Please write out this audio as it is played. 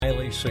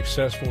a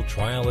successful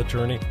trial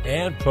attorney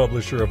and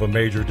publisher of a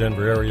major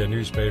Denver area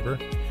newspaper.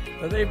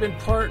 They've been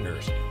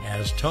partners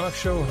as talk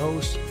show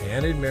hosts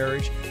and in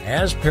marriage,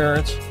 as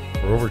parents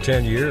for over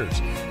 10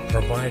 years,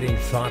 providing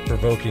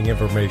thought-provoking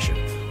information,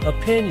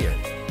 opinion,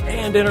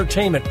 and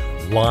entertainment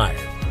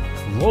live,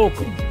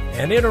 local,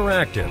 and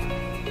interactive.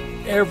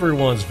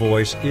 Everyone's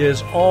voice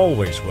is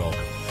always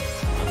welcome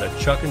on The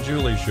Chuck and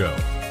Julie Show.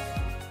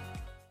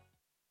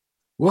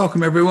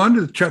 Welcome, everyone,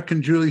 to the Chuck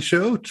and Julie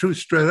Show, Truth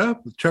Straight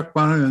Up, with Chuck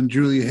Bonner and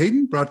Julie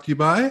Hayden, brought to you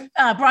by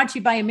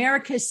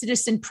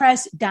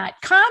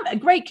AmericasCitizenPress.com, a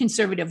great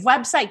conservative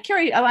website,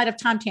 carry a lot of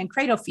Tom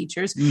Tancredo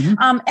features,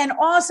 and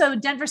also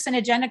Denver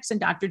Cinegenics and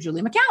Dr.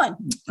 Julie McAllen.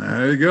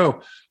 There you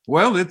go.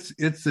 Well,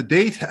 it's the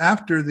date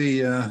after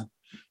the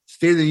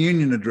State of the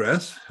Union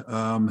address.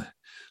 A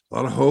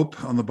lot of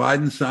hope on the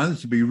Biden side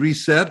to be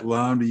reset,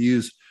 allow them to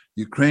use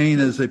Ukraine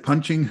as a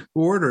punching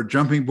board or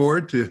jumping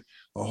board to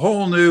a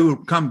whole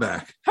new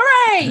comeback.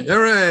 Hooray!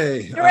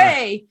 Hooray!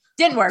 Hooray!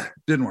 Didn't work.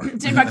 Didn't work.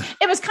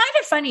 It was kind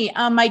of funny.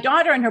 My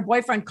daughter and her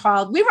boyfriend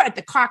called. We were at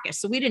the caucus,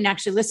 so we didn't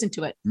actually listen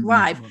to it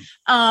live.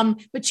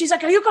 But she's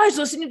like, "Are you guys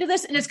listening to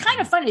this?" And it's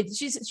kind of funny.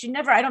 She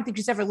never. I don't think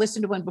she's ever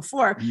listened to one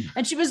before.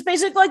 And she was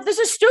basically like, "This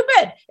is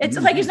stupid. It's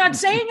like he's not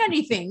saying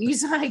anything."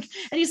 He's like,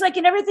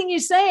 and everything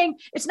he's saying,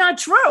 it's not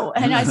true.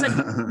 And I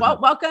said, "Well,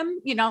 welcome.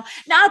 Now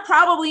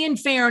probably in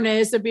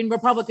fairness, there have been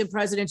Republican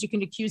presidents you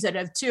can accuse it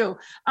of too."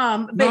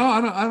 But no,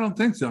 I don't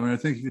think so. I mean, I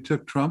think if you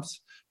took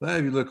Trump's,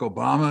 if you look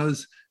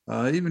Obama's.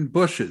 Even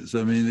Bush's.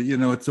 I mean,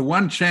 it's the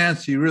one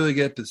chance you really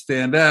get to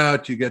stand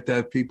out. You get to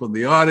have people in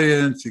the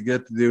audience. You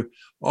get to do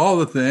all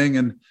the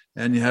thing,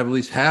 and you have at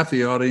least half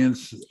the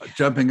audience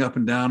jumping up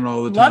and down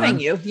all the time. Loving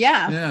you,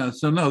 yeah. Yeah,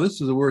 so no,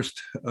 this is the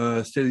worst State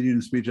of the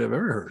Union speech I've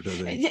ever heard, I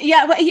think.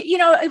 Yeah, well,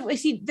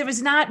 there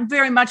was not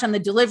very much on the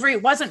delivery.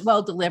 It wasn't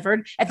well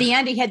delivered. At the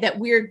end, he had that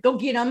weird, go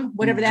get him,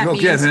 whatever that means.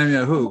 Go get him,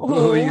 yeah, who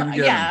are you going to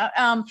get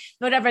him?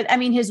 Whatever. I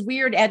mean, his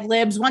weird ad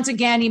libs. Once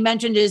again, he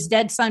mentioned his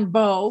dead son,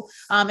 Beau,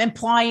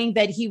 implying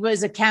that he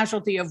was a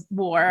casualty of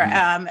war,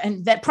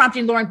 and that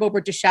prompting Lauren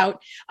Boebert to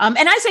shout. And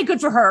I say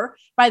good for her,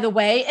 by the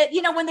way.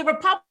 When the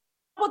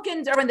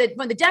Republicans or when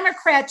the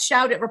Democrats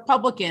shout at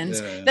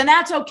Republicans, then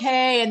that's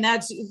okay. And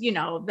that's,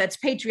 that's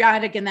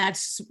patriotic and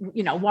that's,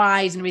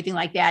 wise and everything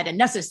like that and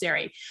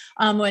necessary.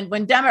 When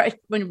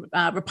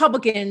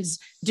Republicans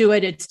do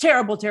it, it's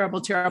terrible,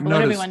 terrible, terrible.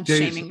 And everyone's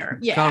shaming her.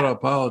 Yeah. Colorado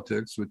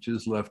politics, which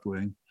is left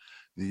wing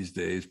these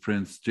days,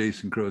 Prince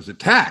Jason Crow's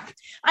attack.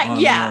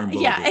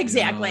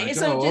 Exactly.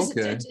 So just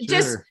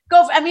sure.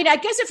 go. I mean, I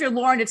guess if you're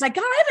Lauren, it's like,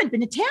 God, I haven't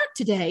been attacked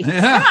today.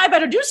 Yeah. I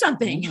better do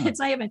something. Yeah.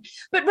 I haven't.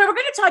 But we're going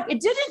to talk.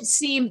 It didn't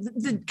seem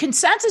the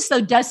consensus,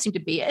 though, does seem to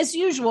be, as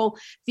usual,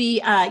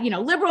 the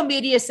liberal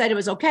media said it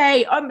was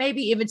okay, or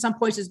maybe even some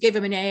places gave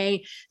him an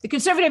A. The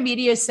conservative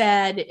media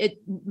said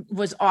it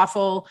was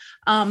awful.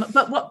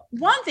 But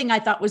one thing I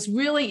thought was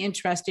really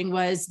interesting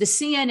was the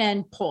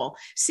CNN poll.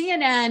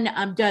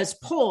 CNN does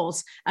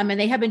polls. And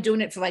they have been doing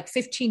it for like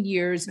 15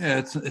 years. Yeah,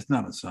 it's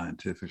not a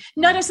scientific poll.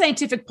 Not a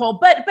scientific poll,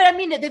 but I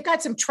mean, they've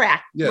got some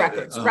track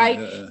records, right?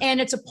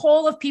 And it's a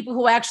poll of people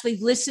who actually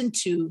listen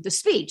to the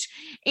speech.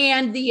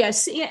 And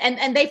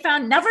and they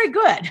found not very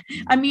good.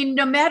 I mean,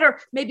 no matter,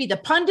 maybe the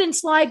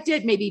pundits liked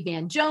it, maybe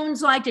Van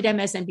Jones liked it,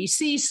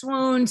 MSNBC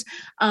swoons,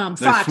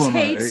 Fox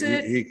hates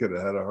it. He could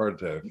have had a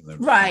heart attack.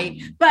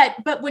 Right.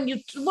 But when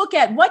you look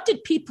at what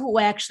did people who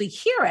actually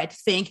hear it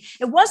think,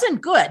 it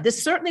wasn't good.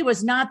 This certainly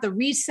was not the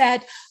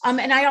reset.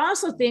 And I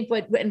also think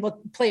and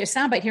we'll play a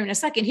soundbite here in a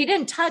second, he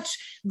didn't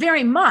touch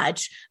very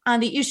much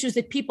on the issues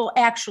that people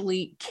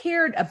actually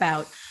cared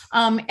about.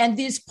 And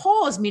these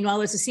polls,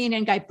 meanwhile, as the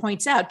CNN guy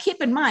points out,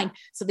 keep in mind,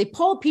 so they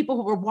polled people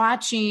who were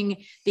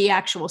watching the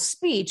actual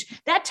speech.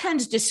 That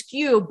tends to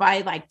skew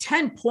by like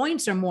 10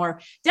 points or more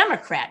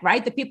Democrat,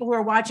 right? The people who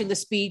are watching the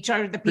speech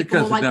are the people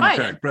who like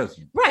Biden.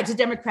 President. Right, it's a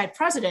Democrat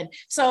president.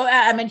 So,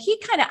 he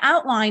kind of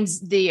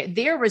outlines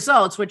their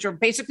results, which are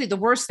basically the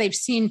worst they've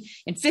seen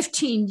in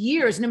 15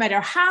 years, no matter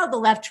how the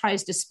left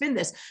tries to spin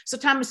this. So,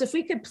 Thomas, if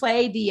we could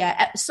play the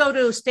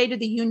Soto State of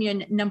the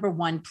Union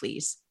 #1,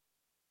 please.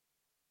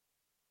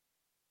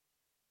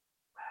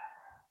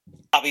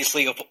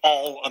 Obviously, of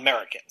all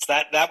Americans.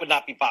 That would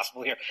not be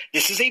possible here.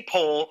 This is a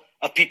poll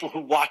of people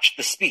who watched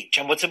the speech.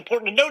 And what's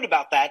important to note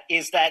about that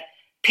is that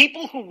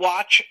people who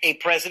watch a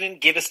president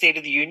give a State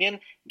of the Union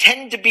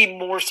tend to be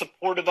more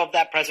supportive of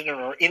that president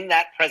or in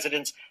that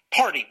president's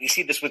party. We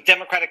see this with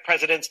Democratic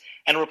presidents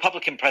and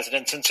Republican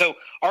presidents. And so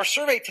our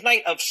survey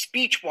tonight of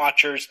speech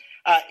watchers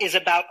is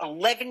about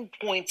 11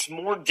 points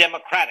more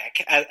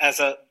Democratic as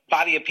a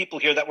body of people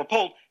here that were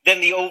polled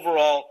than the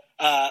overall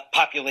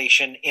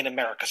population in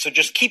America. So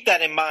just keep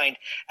that in mind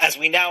as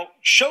we now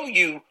show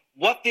you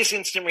what this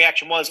instant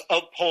reaction was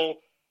of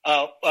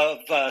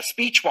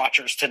speech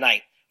watchers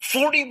tonight.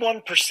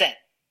 41%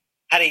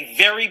 had a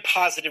very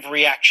positive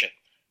reaction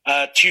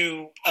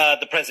to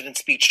the president's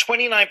speech.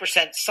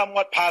 29%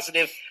 somewhat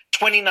positive,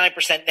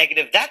 29%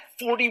 negative. That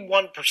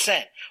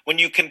 41%, when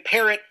you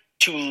compare it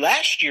to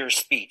last year's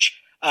speech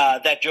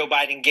that Joe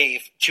Biden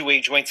gave to a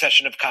joint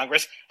session of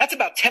Congress. That's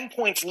about 10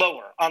 points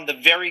lower on the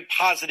very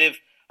positive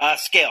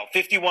scale.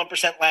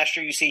 51% last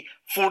year, you see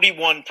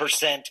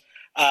 41%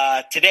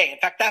 today. In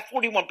fact, that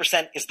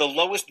 41% is the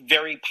lowest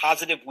very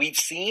positive we've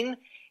seen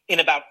in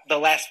about the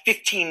last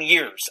 15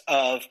 years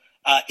of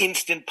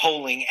instant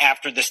polling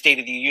after the State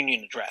of the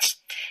Union address.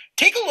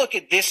 Take a look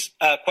at this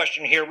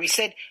question here. We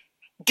said,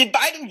 did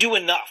Biden do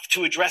enough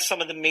to address some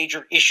of the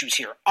major issues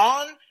here?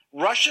 On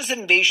Russia's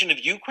invasion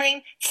of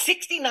Ukraine,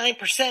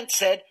 69%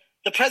 said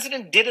the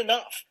president did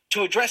enough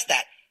to address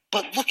that.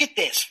 But look at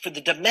this. For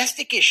the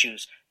domestic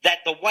issues that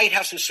the White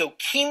House is so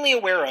keenly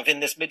aware of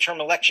in this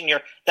midterm election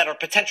year that are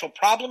potential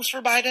problems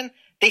for Biden,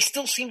 they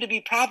still seem to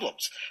be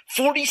problems.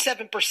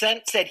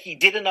 47% said he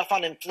did enough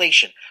on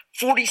inflation.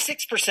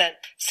 46%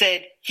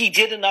 said he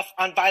did enough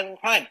on violent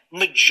crime.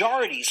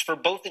 Majorities for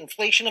both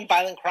inflation and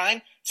violent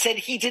crime said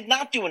he did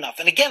not do enough.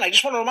 And again, I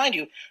just want to remind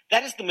you,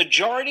 that is the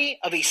majority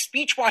of a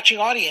speech-watching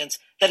audience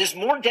that is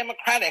more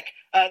Democratic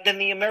than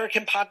the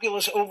American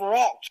populace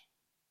overall.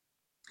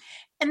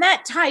 And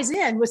that ties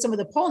in with some of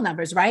the poll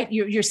numbers, right?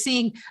 You're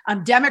seeing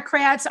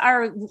Democrats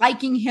are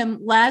liking him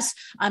less.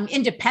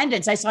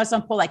 Independents, I saw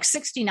some poll like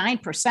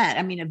 69%.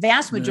 I mean, a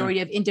vast majority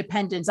of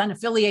independents,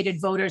 unaffiliated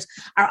voters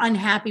are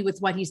unhappy with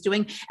what he's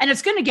doing. And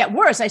it's going to get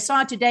worse. I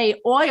saw today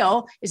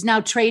oil is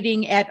now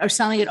trading at or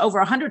selling at over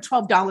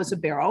 $112 a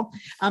barrel,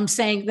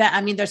 saying that,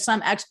 I mean, there's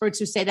some experts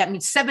who say that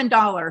means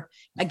 $7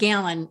 a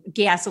gallon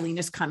gasoline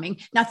is coming.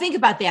 Now, think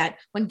about that.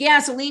 When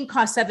gasoline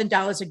costs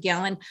 $7 a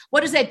gallon,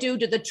 what does that do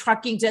to the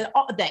trucking, to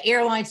the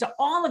airlines, to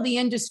all of the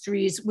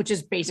industries, which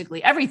is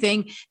basically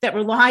everything that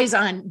relies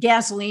on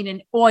gasoline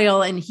and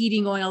oil and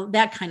heating oil,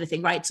 that kind of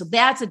thing, right? So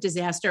that's a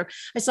disaster.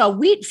 I saw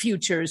wheat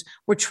futures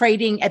were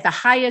trading at the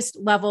highest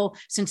level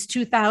since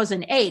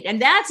 2008.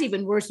 And that's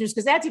even worse news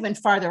because that's even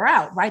farther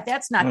out, right?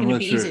 That's not going to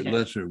be easy.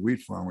 Unless you're a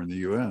wheat farmer in the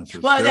U.S.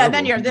 Well,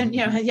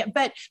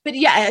 but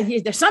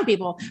there's some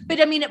people.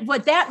 But I mean,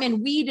 what that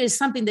meant, wheat is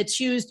something that's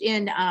used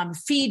in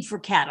feed for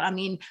cattle. I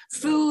mean,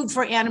 food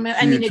for animals.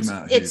 I mean,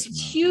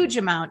 it's huge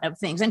amount of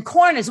things, and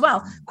corn as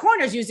well.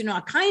 Corn is used in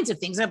all kinds of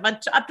things,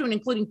 up to and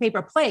including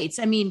paper plates.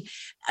 I mean,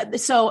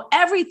 so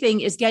everything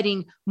is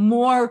getting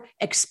more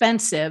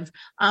expensive.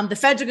 The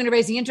feds are going to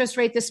raise the interest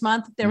rate this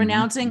month. They're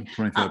announcing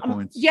 25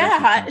 points.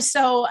 Yeah.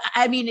 So,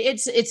 I mean,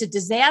 it's a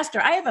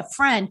disaster. I have a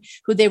friend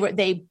who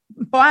they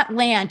bought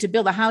land to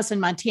build a house in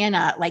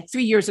Montana like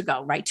 3 years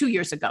ago, right? 2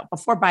 years ago,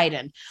 before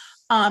Biden.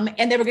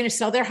 And they were going to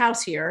sell their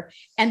house here,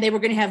 and they were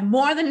going to have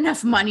more than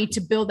enough money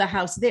to build a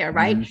house there,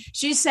 right? Mm-hmm.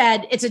 She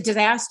said, it's a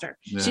disaster.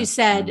 Yeah. She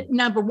said,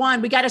 number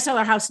one, we got to sell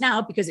our house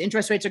now because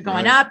interest rates are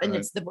going up and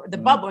it's the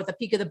bubble, at the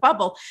peak of the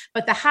bubble.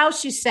 But the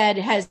house, she said,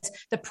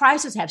 the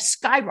prices have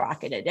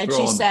skyrocketed. And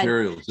she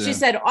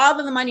said, all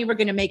of the money we're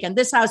going to make on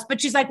this house, but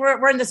she's like,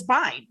 we're in this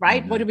bind,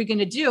 right? Mm-hmm. What are we going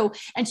to do?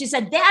 And she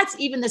said, that's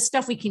even the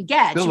stuff we can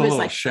get. Build she was a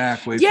like,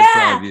 shack, wait for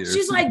 5 years.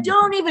 She's like,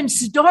 don't even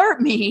start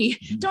me.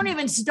 Don't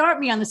even start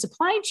me on the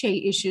supply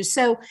chain issues.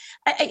 So,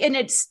 and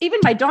it's even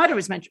my daughter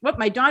was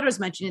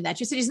mentioning that.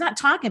 She said, he's not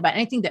talking about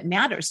anything that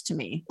matters to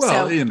me.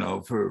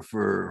 Well,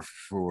 for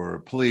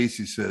police,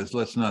 he says,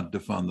 let's not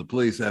defund the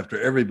police after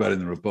everybody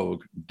in the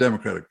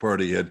Democratic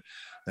Party had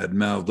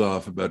mouthed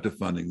off about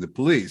defunding the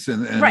police.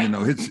 And right.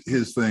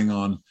 His thing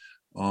on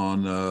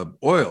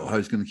oil, how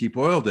he's going to keep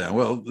oil down.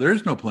 Well,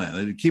 there's no plan.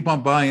 They keep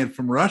on buying it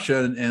from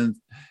Russia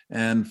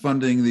and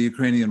funding the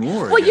Ukrainian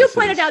war. Well, you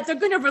pointed out they're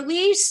going to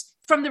release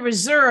from the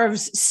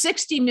reserves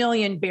 60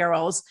 million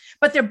barrels,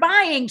 but they're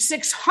buying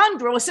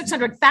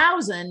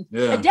 600,000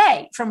 a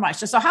day from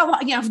Russia. So how long,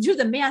 do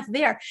the math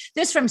there.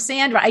 This from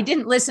Sandra. I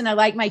didn't listen. I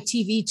like my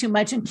TV too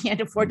much and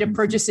can't afford to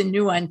purchase a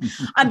new one.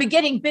 I'm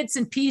beginning bits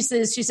and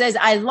pieces. She says,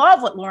 I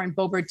love what Lauren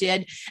Boebert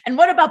did. And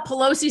what about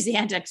Pelosi's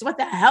antics? What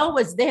the hell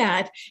was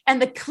that?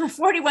 And the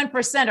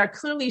 41% are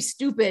clearly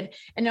stupid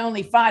and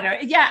only fodder.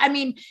 Yeah. I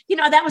mean,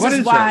 that was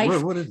his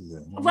wife. What is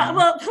that?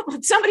 Well,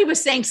 somebody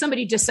was saying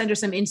somebody just sent her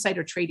some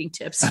insider trading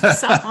tips.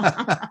 So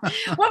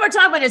what we're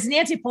talking about is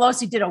Nancy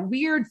Pelosi did a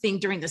weird thing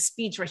during the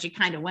speech where she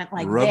kind of went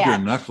like Rubbed that.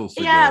 Her knuckles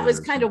together. Yeah, it was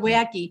kind of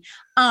wacky.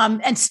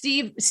 And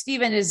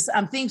Stephen is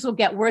things will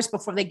get worse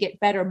before they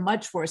get better,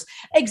 much worse.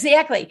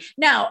 Exactly.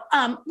 Now,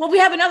 we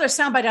have another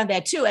soundbite on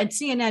that too. And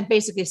CNN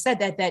basically said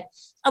that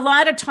a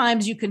lot of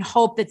times you can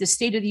hope that the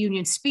State of the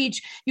Union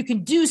speech, you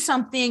can do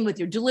something with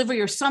your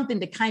delivery or something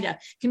that kind of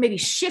can maybe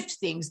shift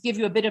things, give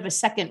you a bit of a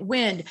second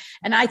wind.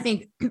 And I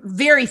think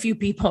very few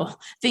people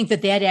think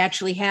that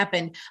actually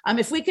happened.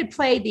 If we could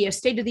play the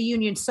State of the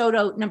Union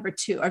SODO number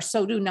 2,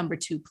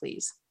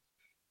 please.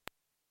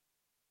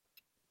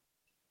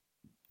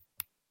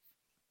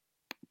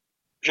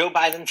 Joe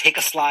Biden take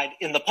a slide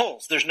in the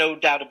polls. There's no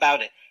doubt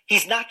about it.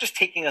 He's not just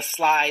taking a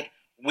slide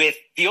with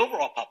the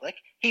overall public.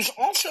 He's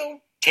also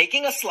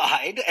taking a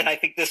slide, and I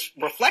think this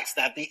reflects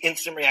that, the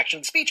instant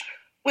reaction speech,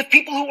 with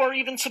people who are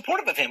even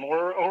supportive of him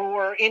or who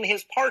are in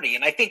his party.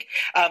 And I think,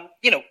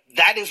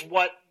 that is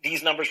what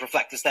these numbers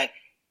reflect, is that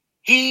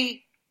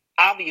he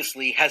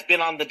obviously has been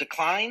on the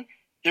decline.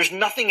 There's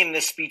nothing in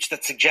this speech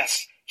that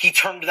suggests he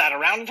turned that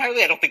around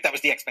entirely. I don't think that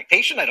was the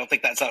expectation. I don't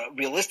think that's a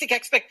realistic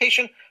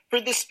expectation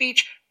for this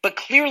speech. But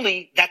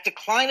clearly, that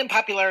decline in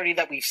popularity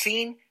that we've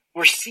seen,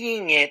 we're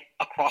seeing it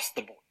across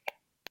the board.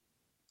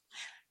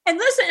 And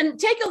listen,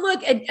 take a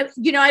look at,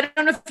 I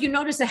don't know if you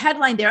noticed the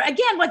headline there.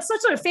 Again, what's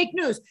sort of fake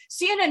news?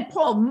 CNN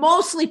poll,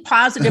 mostly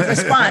positive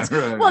response.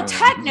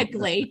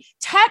 Technically,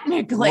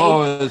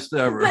 lowest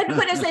ever.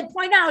 but as they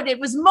point out, it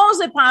was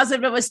mostly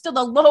positive. It was still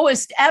the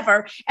lowest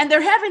ever. And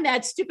they're having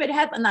that stupid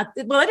headline,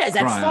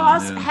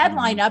 false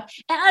headline up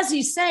as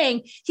he's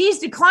saying he's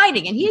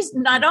declining. And he's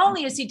not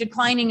only is he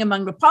declining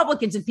among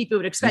Republicans and people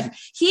would expect,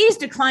 he's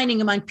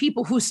declining among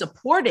people who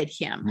supported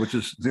him. Which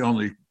is the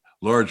only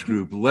large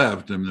group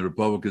left. I mean, the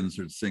Republicans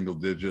are single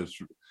digits,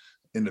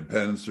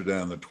 independents are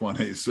down in the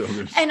 20s. So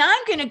and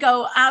I'm going to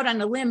go out on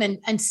a limb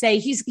and say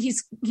he's,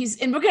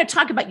 and we're going to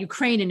talk about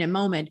Ukraine in a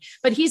moment,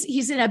 but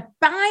he's in a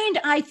bind,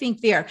 I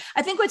think there.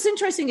 I think what's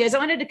interesting is I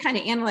wanted to kind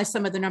of analyze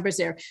some of the numbers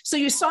there. So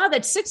you saw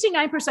that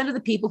 69% of the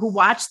people who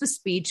watched the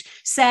speech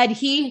said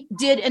he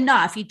did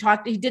enough. He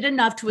did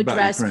enough to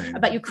address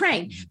about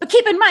Ukraine. But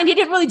keep in mind, he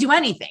didn't really do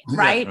anything,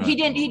 right?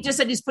 He just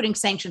said he's putting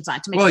sanctions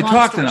on to make. Well, he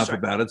talked enough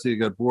about it, so he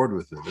got bored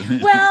with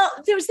it. Well,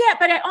 there's that.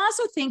 But I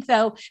also think,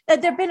 though,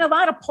 that there have been a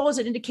lot of polls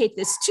that indicate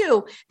this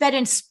too, that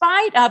in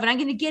spite of, and I'm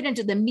going to get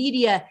into the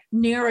media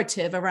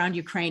narrative around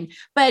Ukraine,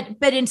 but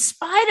in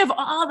spite of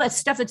all the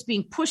stuff that's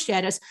being pushed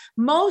at us,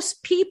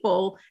 most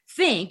people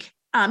think,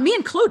 me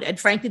included,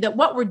 frankly, that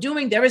what we're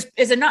doing there is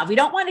enough. We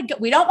don't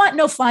want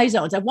no-fly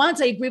zones. I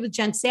agree with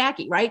Jen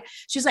Psaki, right?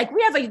 She's like,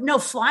 we have a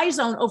no-fly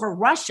zone over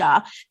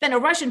Russia. Then a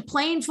Russian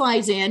plane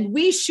flies in,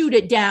 we shoot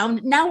it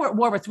down. Now we're at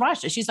war with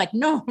Russia. She's like,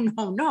 no,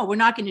 we're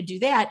not going to do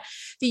that.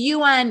 The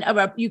UN,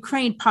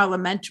 Ukraine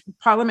parliament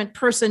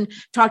person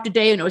talked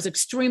today and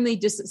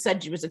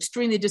said she was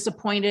extremely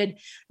disappointed,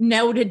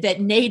 noted that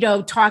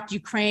NATO talked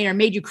Ukraine or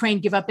made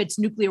Ukraine give up its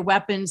nuclear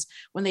weapons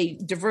when they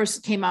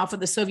came off of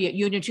the Soviet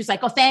Union. She's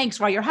like, oh,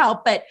 thanks for your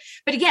help. But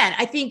again,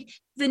 I think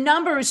the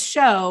numbers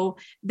show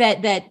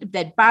that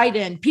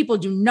Biden, people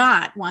do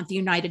not want the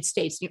United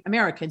States,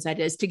 Americans, that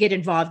is, to get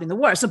involved in the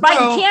war. So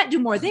Biden can't do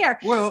more there.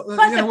 But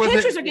the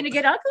pictures are going to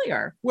get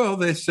uglier. Well,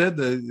 they said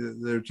that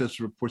they're just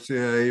a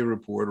CIA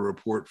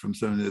report from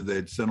somebody that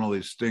they'd sent all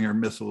these Stinger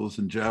missiles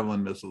and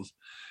Javelin missiles,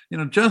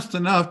 just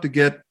enough to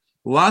get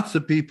lots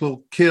of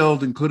people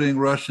killed, including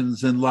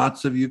Russians and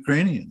lots of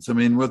Ukrainians. I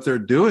mean, what they're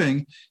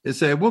doing is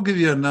say, we'll give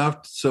you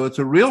enough so it's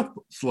a real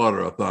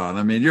slaughter-a-thon.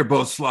 I mean, you're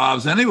both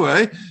Slavs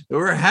anyway.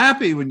 We're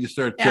happy when you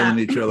start killing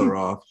each other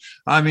off.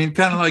 I mean,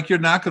 kind of like you're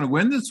not going to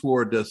win this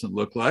war, it doesn't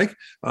look like,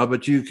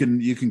 but you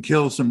can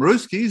kill some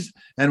Ruskies.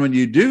 And when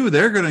you do,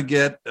 they're going to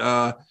get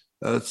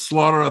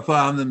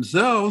slaughter-a-thon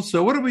themselves.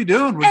 So what are we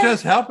doing? We're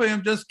just helping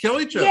them just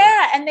kill each other.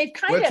 Yeah, and they've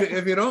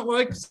if you don't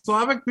like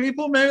Slavic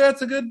people, maybe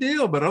that's a good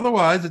deal. But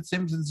otherwise, it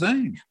seems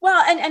insane.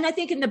 Well, and I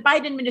think in the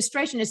Biden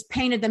administration has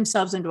painted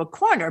themselves into a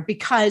corner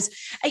because,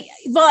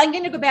 I'm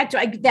going to go back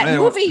to that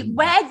movie,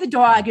 Wag the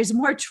Dog, is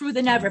more true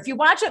than ever. If you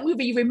watch that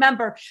movie, you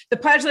remember the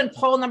president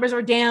poll numbers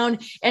are down.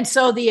 And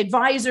so the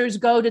advisors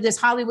go to this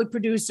Hollywood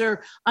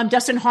producer,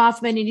 Dustin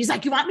Hoffman, and he's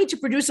like, you want me to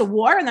produce a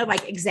war? And they're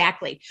like,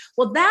 exactly.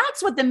 Well,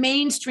 that's what the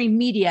mainstream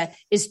media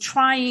is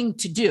trying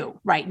to do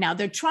right now.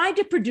 They're trying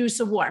to produce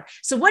a war.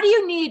 So what do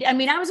you need? I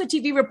mean, I was a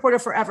TV reporter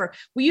forever.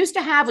 We used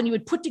to have, when you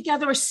would put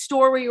together a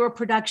story or a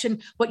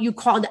production, what you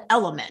called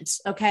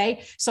elements.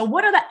 Okay. So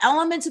what are the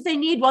elements that they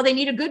need? Well, they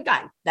need a good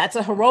guy. That's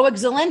a heroic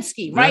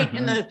Zelensky, right?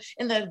 Mm-hmm.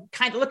 In the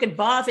kind of looking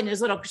buff in his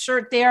little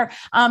shirt there,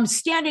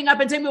 standing up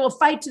and saying, we will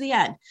fight to the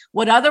end.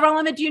 What other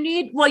element do you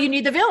need? Well, you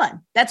need the villain.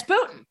 That's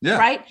Putin,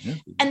 right? Yeah.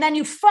 And then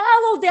you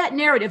follow that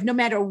narrative, no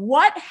matter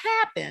what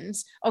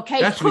happens. Okay.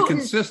 It has to be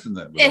consistent.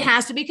 It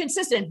has to be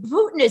consistent.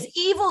 Putin is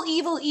evil,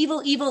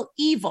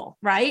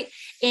 right?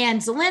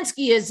 And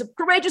Zelensky is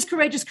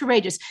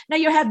courageous. Now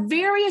you have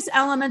various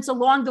elements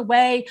along the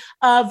way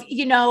of,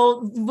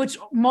 which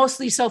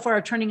mostly so far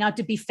are turning out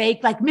to be fake,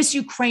 like Miss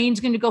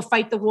Ukraine's going to go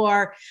fight the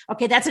war.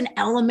 Okay, that's an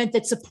element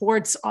that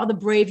supports all the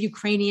brave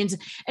Ukrainians.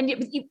 And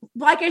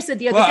like I said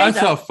the other day, I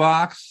saw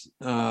Fox,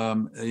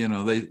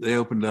 they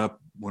opened up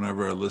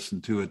whenever I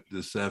listened to it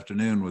this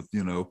afternoon with,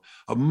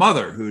 a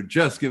mother who had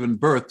just given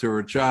birth to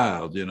her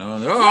child, yay,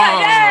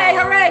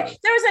 hooray.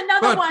 There was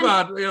another one.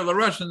 But, the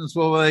Russians,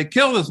 they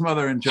killed his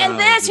mother and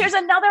child. And here's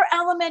another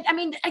element. I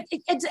mean,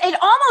 it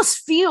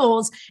almost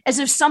feels as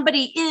if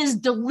somebody is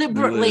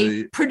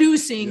deliberately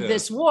producing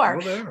this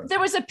war. Well, there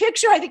was a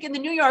picture, I think, in the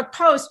New York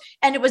Post,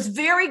 and it was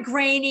very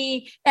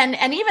grainy.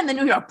 And even the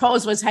New York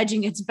Post was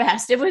hedging its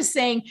best. It was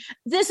saying,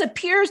 this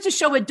appears to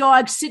show a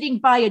dog sitting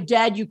by a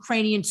dead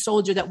Ukrainian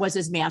soldier that was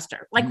his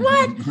master. Like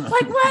what?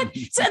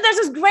 So there's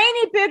this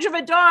grainy picture of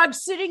a dog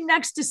sitting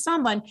next to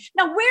someone.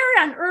 Now,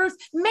 where on earth?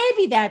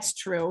 Maybe that's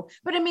true,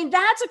 but I mean,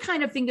 that's a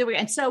kind of thing that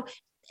and so.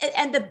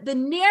 And the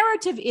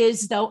narrative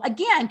is, though,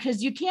 again,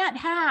 because you can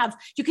have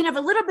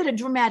a little bit of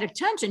dramatic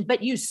tension,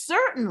 but you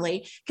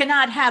certainly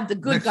cannot have the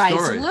good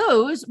guys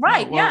lose.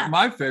 Right. Well,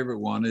 my favorite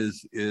one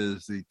is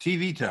the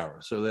TV tower.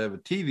 So they have a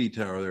TV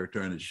tower they're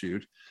trying to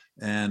shoot.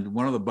 And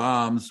one of the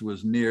bombs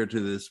was near to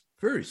this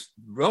very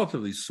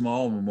relatively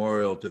small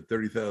memorial to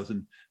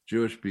 30,000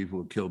 Jewish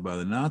people killed by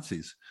the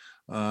Nazis,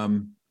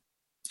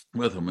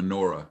 with a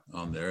menorah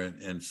on there,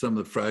 and some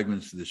of the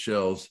fragments of the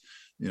shells,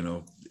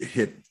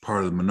 hit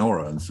part of the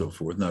menorah and so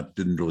forth.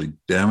 Didn't really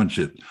damage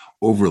it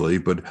overly,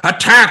 but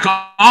attack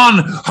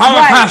on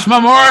Holocaust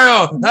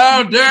Memorial!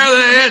 How dare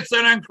they? It's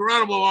an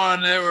incredible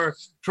one. They were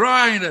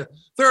trying to.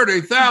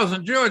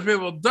 30,000 Jewish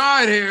people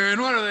died here,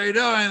 and what are they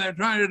doing? They're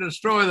trying to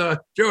destroy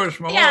the Jewish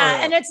memorial.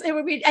 Yeah, and it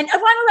would be. And I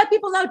want to let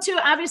people know too.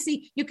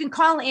 Obviously, you can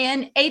call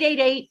in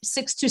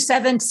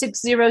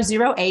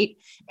 888-627-6008.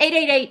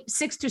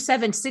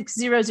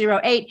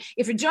 888-627-6008.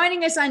 If you're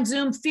joining us on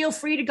Zoom, feel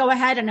free to go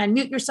ahead and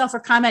unmute yourself or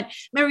comment.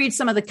 Let me read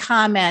some of the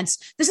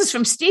comments. This is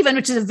from Stephen,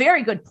 which is a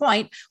very good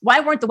point.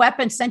 Why weren't the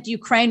weapons sent to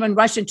Ukraine when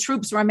Russian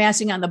troops were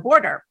amassing on the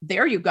border?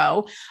 There you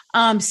go.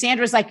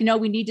 Sandra's like, no,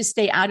 we need to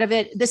stay out of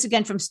it. This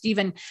again from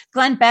Stephen.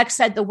 Glenn Beck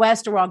said the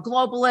West are all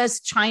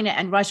globalists. China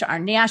and Russia are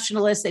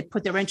nationalists. They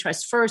put their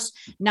interests first,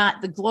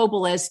 not the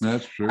globalists.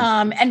 That's true.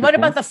 And what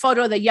about the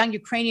photo of the young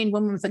Ukrainian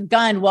woman with a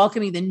gun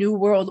welcoming the New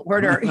World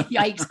Order?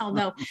 Yikes, hell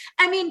no.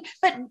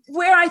 But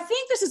where I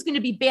think this is going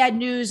to be bad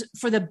news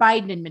for the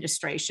Biden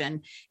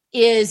administration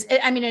is,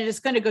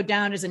 it's going to go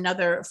down as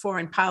another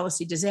foreign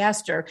policy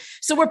disaster.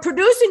 So we're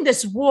producing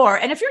this war.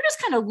 And if you're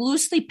just kind of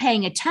loosely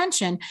paying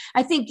attention,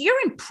 I think your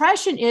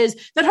impression is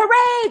that,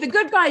 hooray, the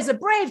good guys, the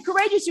brave,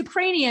 courageous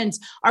Ukrainians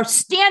are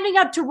standing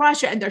up to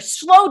Russia, and they're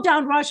slowed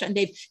down Russia, and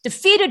they've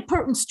defeated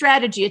Putin's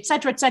strategy, et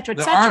cetera, et cetera, et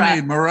cetera. The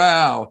army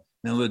morale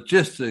and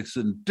logistics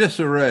and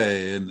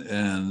disarray,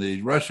 and the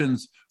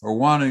Russians are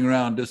wandering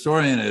around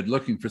disoriented,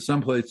 looking for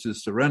some place to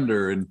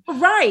surrender, and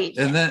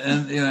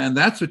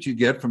that's what you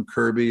get from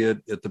Kirby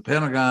at the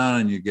Pentagon,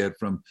 and you get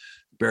from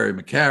Barry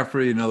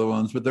McCaffrey and other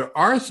ones. But there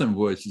are some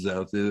voices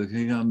out there that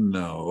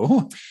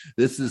no,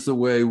 this is the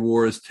way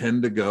wars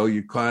tend to go.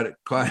 You try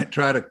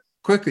to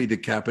quickly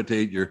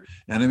decapitate your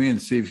enemy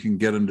and see if you can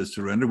get them to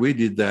surrender. We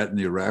did that in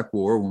the Iraq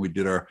War when we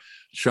did our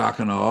shock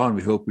and awe, and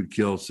we hoped we'd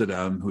kill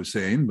Saddam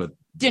Hussein, but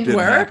didn't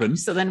work. Happen.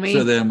 So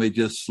then we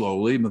just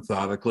slowly,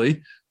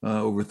 methodically,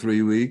 over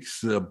 3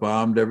 weeks,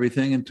 bombed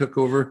everything and took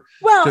over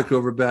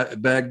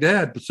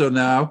Baghdad. So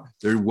now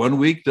they're 1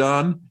 week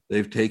done.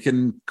 They've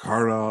taken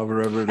Kharkov,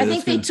 wherever it is. I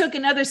think they took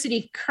another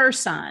city,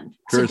 Kherson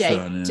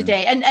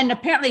today. And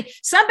apparently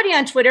somebody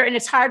on Twitter, and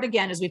it's hard,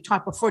 again, as we've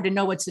talked before, to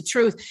know what's the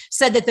truth,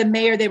 said that the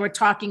mayor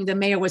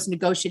was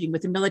negotiating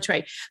with the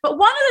military. But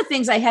one of the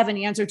things I have an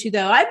answer to,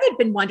 though, I've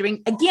been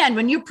wondering, again,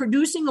 when you're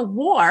producing a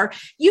war,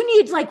 you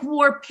need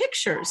war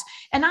pictures.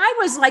 And I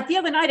was the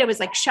other night, I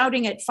was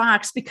shouting at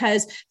Fox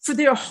because for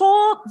the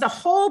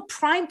whole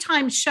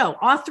primetime show,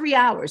 all 3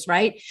 hours,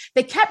 right?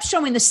 They kept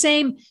showing the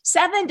same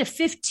 7 to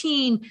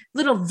 15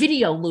 little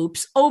video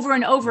loops over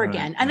and over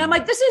again. And I'm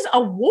like, this is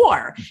a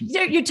war.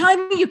 You're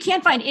telling me you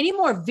can't find any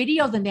more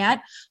video than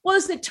that? Well,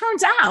 as it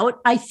turns out,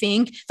 I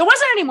think there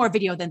wasn't any more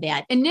video than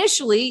that.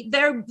 Initially,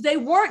 they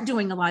weren't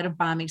doing a lot of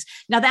bombings.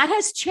 Now that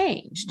has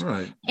changed.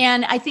 Right.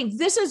 And I think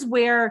this is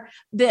where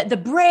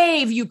the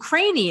brave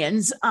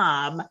Ukrainians,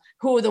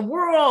 who the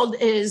world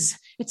is,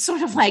 it's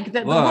sort of like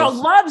the world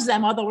loves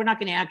them, although we're not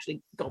going to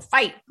actually go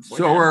fight.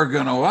 We're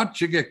going to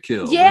watch you get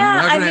killed. Yeah.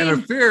 We're not going to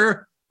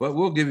interfere, but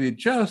we'll give you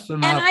just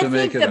enough to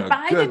make it a good slaughter.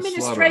 And I think the Biden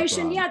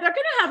administration, they're going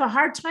to have a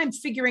hard time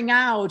figuring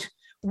out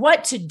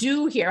what to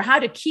do here, how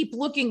to keep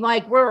looking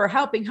like we're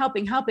helping. But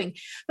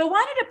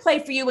wanted to play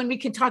for you, and we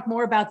can talk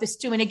more about this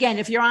too. And again,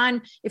 if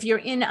you're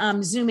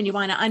in Zoom and you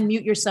want to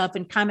unmute yourself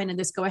and comment on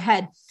this, go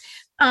ahead.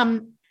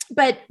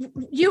 But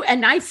you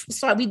and I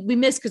saw, we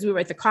missed because we were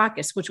at the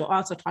caucus, which we'll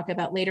also talk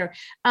about later.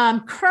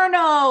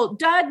 Colonel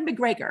Doug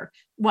McGregor,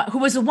 who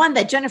was the one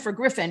that Jennifer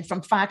Griffin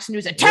from Fox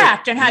News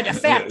attacked and had to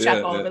fact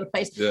check all over the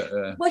place.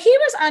 Yeah. Well, he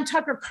was on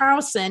Tucker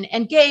Carlson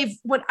and gave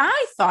what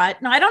I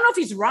thought, now I don't know if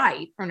he's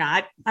right or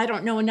not. I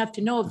don't know enough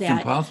to know that.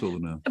 It's impossible to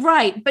know.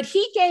 Right. But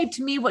he gave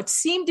to me what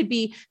seemed to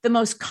be the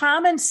most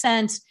common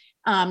sense,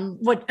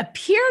 what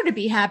appear to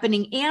be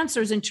happening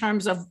answers in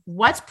terms of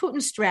what's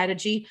Putin's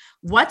strategy,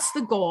 what's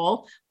the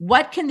goal,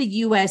 what can the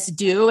U.S.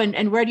 do,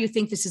 and where do you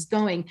think this is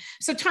going?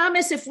 So,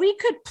 Thomas, if we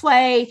could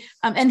play,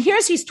 and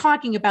he's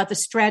talking about the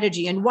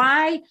strategy and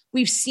why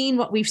we've seen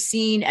what we've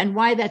seen and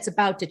why that's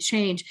about to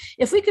change.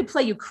 If we could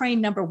play Ukraine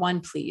number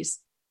 1, please.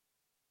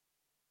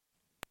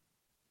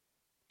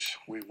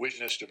 We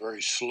witnessed a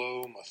very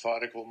slow,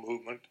 methodical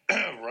movement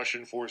of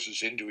Russian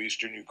forces into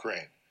eastern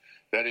Ukraine.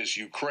 That is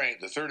Ukraine,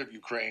 the third of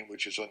Ukraine,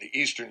 which is on the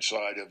eastern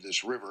side of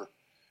this river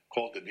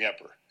called the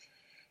Dnieper.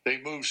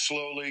 They moved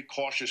slowly,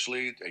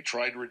 cautiously. They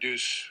tried to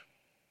reduce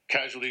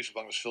casualties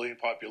among the civilian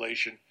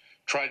population,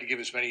 tried to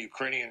give as many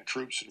Ukrainian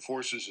troops and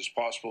forces as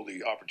possible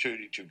the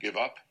opportunity to give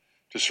up,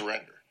 to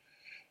surrender.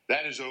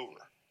 That is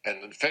over.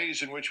 And the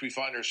phase in which we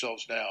find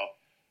ourselves now,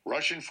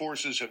 Russian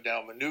forces have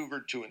now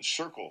maneuvered to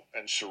encircle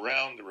and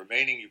surround the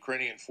remaining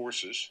Ukrainian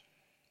forces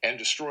and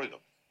destroy them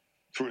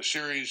through a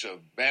series of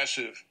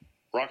massive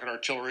rocket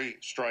artillery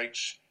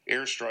strikes,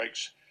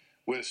 airstrikes,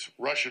 with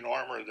Russian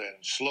armor then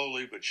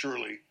slowly but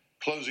surely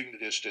closing the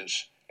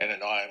distance and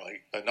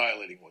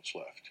annihilating what's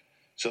left.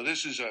 So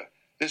this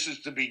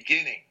is the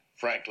beginning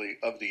frankly,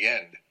 of the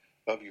end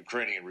of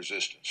Ukrainian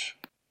resistance.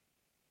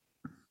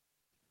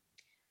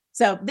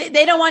 So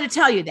they don't want to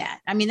tell you that.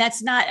 I mean,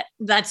 that's not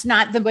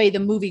the way the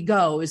movie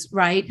goes,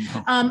 right?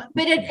 No.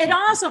 But it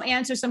also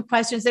answers some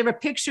questions. There were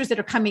pictures that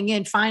are coming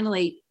in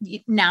finally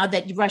now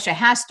that Russia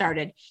has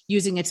started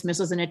using its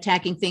missiles and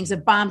attacking things,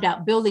 have bombed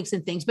out buildings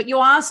and things. But you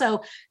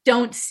also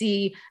don't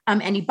see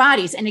any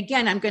bodies. And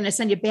again, I'm going to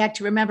send you back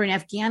to remember in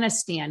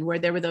Afghanistan where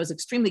there were those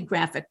extremely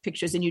graphic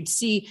pictures, and you'd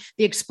see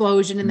the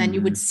explosion, and then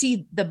you would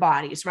see the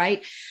bodies,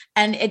 right?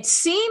 And it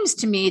seems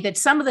to me that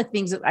some of the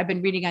things that I've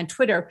been reading on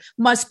Twitter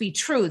must be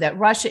true. That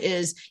Russia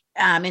is,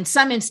 in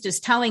some instances,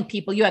 telling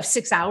people you have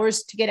 6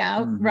 hours to get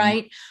out,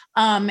 right?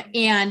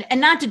 And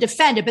not to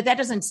defend it, but that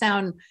doesn't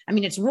sound. I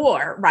mean, it's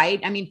war,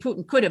 right? I mean,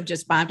 Putin could have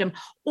just bombed him,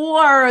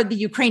 or the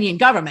Ukrainian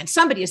government.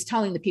 Somebody is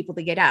telling the people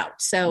to get out.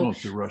 So, well,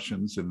 the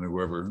Russians and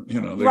whoever,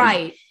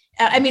 right?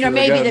 I mean, so or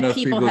maybe that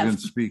people can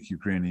speak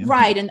Ukrainian,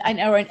 right?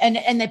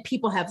 And that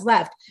people have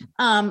left.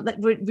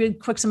 Real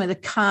quick, some of the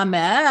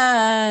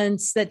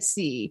comments. Let's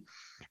see.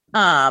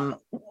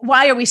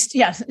 Why are we?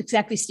 Yes,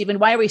 exactly, Stephen.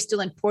 Why are we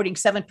still importing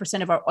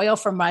 7% of our oil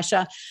from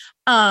Russia?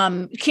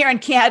 Karen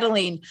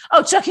Cataline.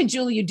 Oh, Chuck and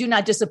Julie, you do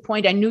not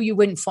disappoint. I knew you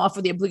wouldn't fall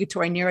for the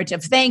obligatory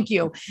narrative. Thank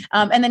you.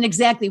 And then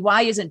exactly,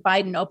 why isn't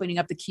Biden opening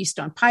up the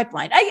Keystone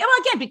Pipeline?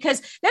 Again, because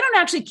they don't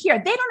actually care.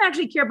 They don't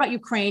actually care about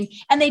Ukraine,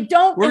 and they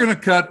don't. We're going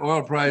to cut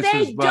oil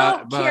prices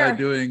by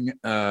doing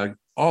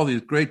all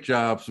these great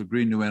jobs with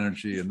green new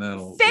energy, and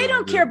they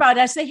don't care about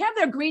us. They have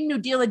their Green New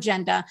Deal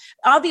agenda.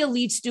 All the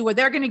elites do, where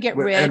they're going to get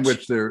rich, and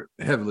which they're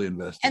heavily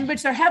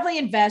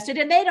invested,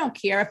 and they don't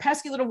care. A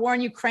pesky little war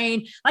in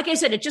Ukraine, like I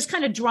said, it's just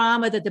kind of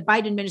drama that the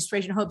Biden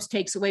administration hopes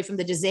takes away from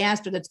the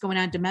disaster that's going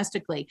on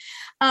domestically.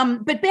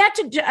 But back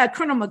to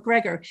Colonel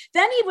McGregor,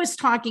 then he was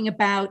talking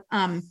about.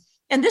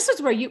 And this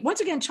is where once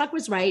again, Chuck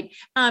was right.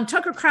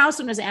 Tucker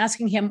Carlson was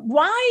asking him,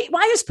 why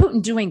is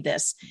Putin doing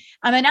this?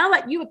 And I'll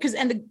let you,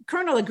 and the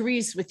Colonel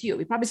agrees with you.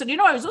 He probably said,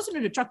 I was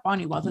listening to Chuck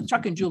Bonniwell, the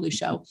Chuck and Julie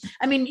show.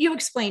 I mean, you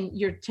explain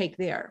your take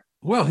there.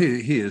 Well,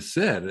 he has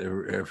said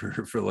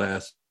for the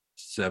last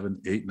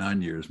 7, 8,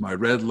 9 years, my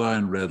red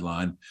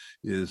line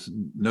is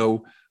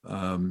no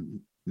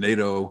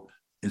NATO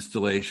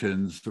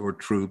installations or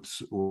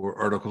troops or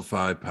Article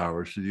 5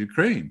 powers to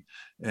Ukraine.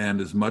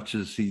 And as much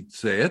as he'd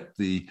say it,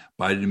 the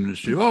Biden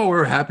administration,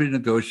 we're happy to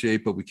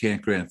negotiate, but we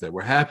can't grant that.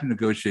 We're happy to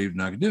negotiate,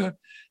 we're not going to do it.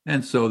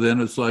 And so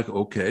then it's like,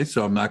 okay,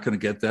 so I'm not going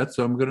to get that,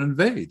 so I'm going to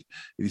invade.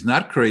 He's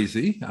not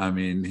crazy. I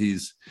mean,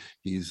 he's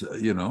you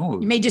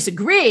may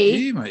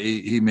disagree.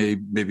 He may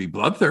be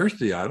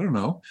bloodthirsty. I don't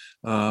know.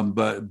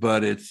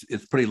 But it's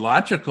pretty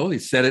logical. He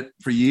said it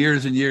for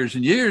years and years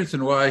and years,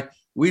 and why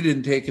we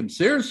didn't take him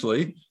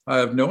seriously, I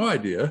have no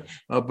idea.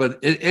 But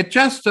it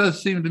just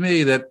does seem to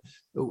me that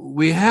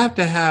we have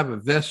to have a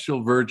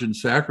vestal virgin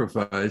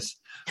sacrifice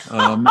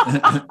and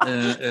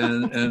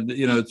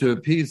to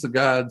appease the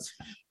gods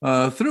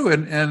through.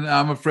 And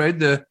I'm afraid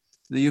the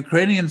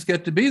Ukrainians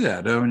get to be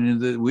that. I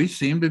mean, we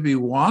seem to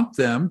want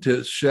them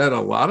to shed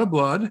a lot of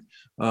blood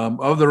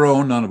of their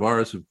own, none of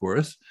ours, of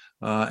course.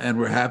 And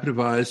we're happy to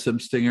buy some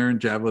Stinger and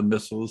Javelin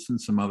missiles and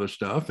some other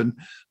stuff, and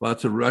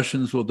lots of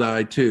Russians will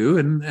die too,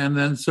 and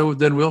then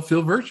we'll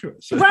feel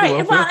virtuous, right?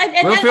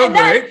 We'll feel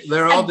great.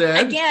 They're all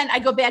dead. Again, I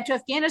go back to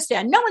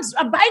Afghanistan.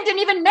 Biden didn't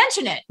even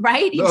mention it,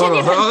 right? He didn't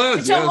even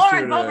until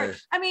Lauren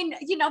Boebert. I mean,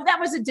 that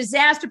was a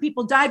disaster.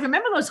 People died.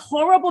 Remember those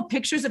horrible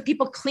pictures of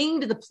people clinging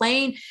to the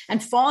plane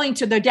and falling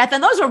to their death,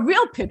 and those are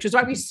real pictures,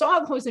 right? We saw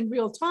those in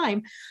real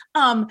time.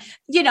 No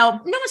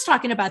one's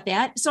talking about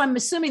that. So I'm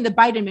assuming the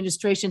Biden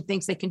administration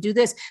thinks they can do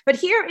this. But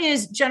here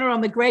is General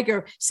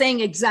McGregor saying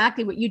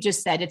exactly what you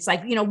just said. It's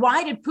like,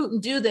 why did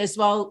Putin do this?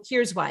 Well,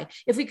 here's why.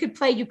 If we could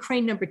play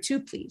Ukraine number 2,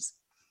 please.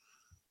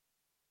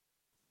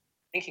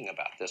 Thinking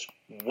about this,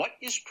 what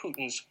is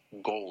Putin's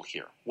goal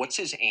here? What's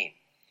his aim?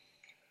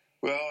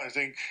 Well, I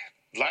think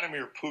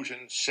Vladimir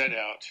Putin set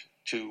out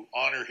to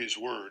honor his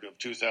word of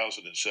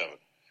 2007.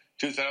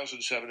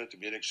 2007 at the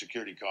Munich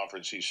Security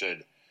Conference, he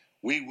said,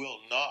 we will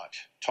not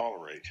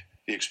tolerate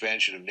the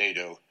expansion of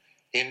NATO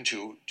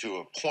to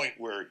a point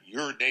where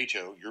your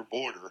NATO, your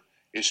border,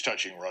 is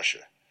touching Russia,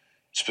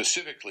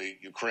 specifically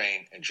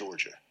Ukraine and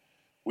Georgia.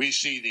 We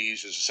see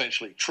these as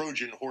essentially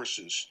Trojan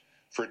horses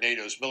for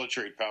NATO's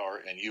military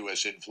power and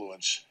U.S.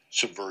 influence,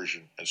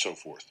 subversion, and so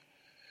forth.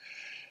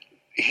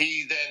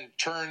 He then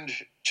turned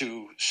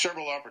to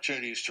several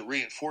opportunities to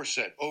reinforce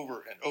that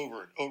over and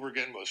over and over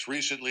again, most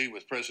recently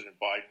with President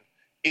Biden,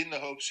 in the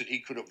hopes that he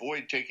could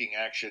avoid taking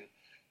action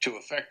to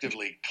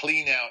effectively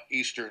clean out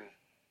eastern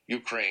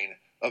Ukraine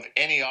of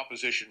any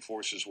opposition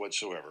forces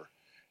whatsoever,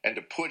 and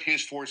to put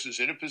his forces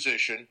in a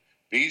position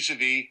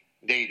vis-a-vis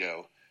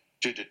NATO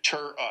to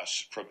deter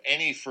us from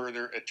any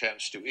further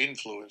attempts to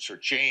influence or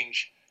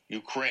change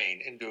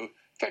Ukraine into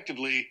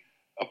effectively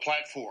a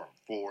platform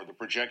for the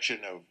projection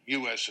of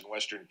U.S. and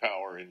Western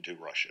power into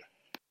Russia.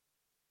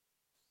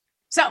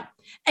 So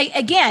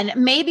again,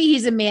 maybe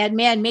he's a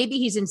madman, maybe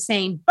he's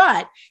insane,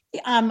 but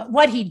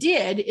what he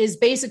did is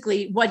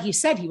basically what he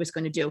said he was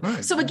going to do.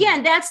 Right. So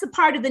again, that's the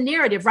part of the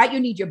narrative, right? You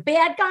need your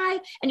bad guy,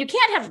 and you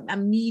can't have a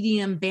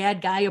medium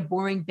bad guy, a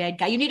boring bad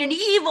guy. You need an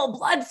evil,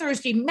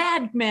 bloodthirsty,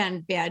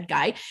 madman bad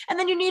guy. And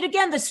then you need,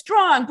 again, the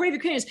strong, brave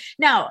Ukrainians.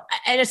 Now,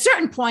 at a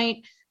certain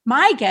point,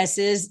 my guess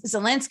is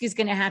Zelensky's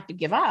going to have to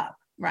give up.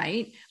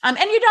 Right. And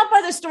you don't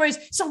buy the stories.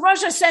 So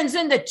Russia sends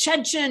in the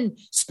Chechen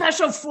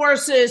special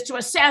forces to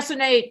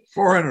assassinate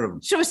 400 of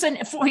them. To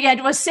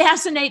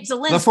assassinate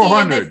Zelensky. The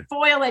 400. And they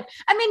foil it.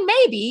 I mean,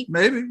 maybe.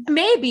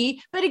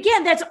 But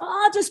again, that's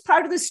all just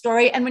part of the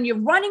story. And when you're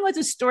running with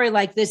a story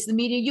like this, the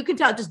media, you can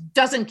tell, just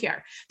doesn't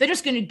care. They're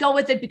just going to go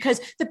with it because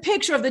the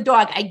picture of the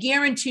dog, I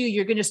guarantee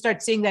you're going to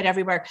start seeing that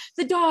everywhere.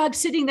 The dog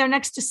sitting there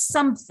next to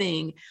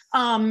something.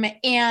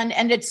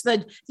 And it's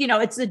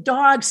the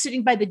dog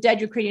sitting by the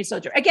dead Ukrainian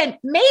soldier. Again,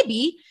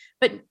 maybe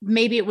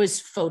it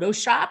was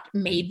photoshopped.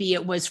 Maybe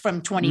it was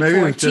from 2014. Maybe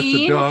it was just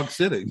the dog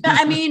sitting.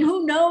 I mean,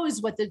 who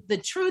knows what the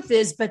truth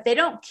is, but they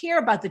don't care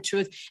about the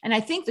truth. And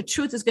I think the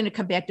truth is going to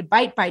come back to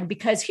bite Biden,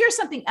 because here's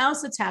something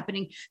else that's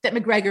happening that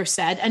McGregor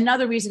said,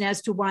 another reason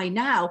as to why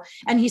now.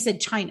 And he said,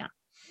 China.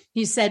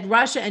 He said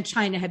Russia and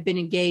China have been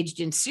engaged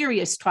in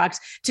serious talks.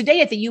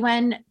 Today at the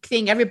UN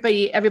thing,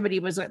 everybody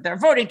was, they're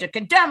voting to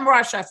condemn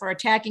Russia for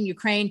attacking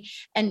Ukraine,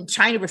 and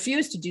China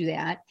refused to do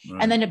that,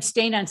 and then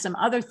abstained on some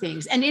other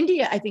things. And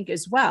India, I think,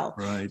 as well.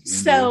 Right.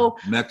 So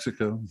India,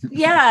 Mexico.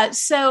 Yeah.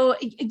 So,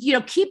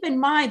 keep in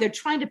mind, they're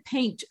trying to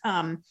paint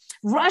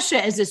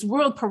Russia as this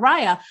world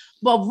pariah.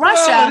 Well,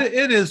 Russia. Well,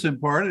 it is in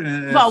part.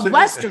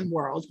 Western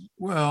world.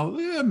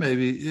 Well, yeah,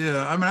 maybe.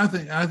 Yeah. I mean,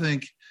 I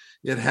think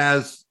it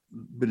has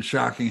been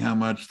shocking how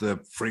much the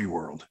free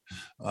world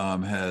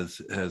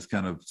has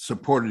kind of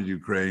supported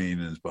Ukraine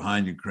and is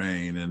behind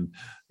Ukraine, and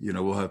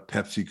we'll have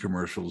Pepsi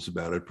commercials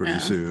about it pretty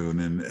soon,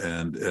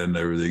 and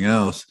everything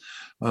else.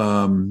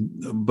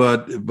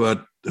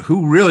 But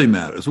who really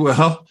matters?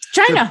 Well,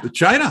 China.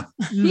 China.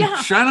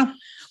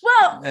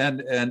 Well,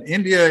 and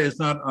India is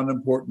not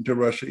unimportant to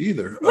Russia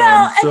either.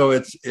 Well, so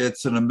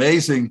it's an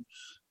amazing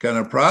kind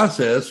of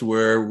process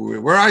where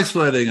we're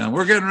isolating them,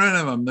 we're getting rid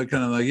of them. They're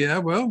kind of like,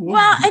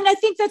 well, and I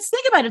think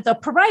think about it, the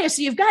pariah.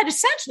 So you've got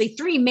essentially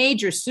three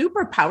major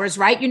superpowers,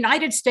 right?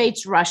 United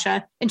States,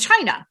 Russia, and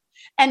China.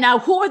 And now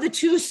who are the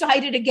two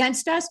sided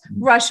against us?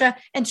 Russia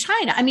and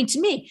China. I mean, to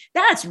me,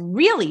 that's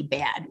really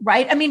bad,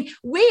 right? I mean,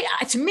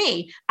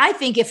 I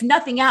think if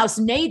nothing else,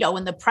 NATO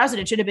and the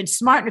president should have been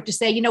smart enough to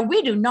say,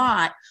 we do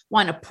not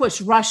want to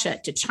push Russia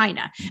to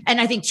China.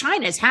 And I think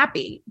China is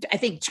happy. I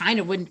think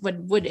China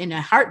would in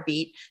a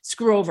heartbeat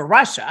screw over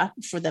Russia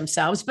for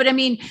themselves. But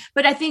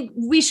I think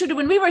we should have,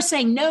 when we were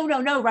saying, no,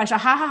 Russia,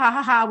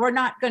 ha, we're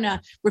not going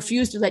to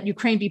refuse to let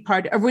Ukraine be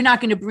part, or we're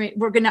not going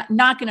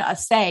to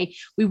say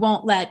we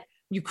won't let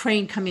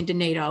Ukraine come into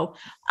NATO.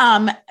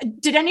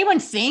 Did anyone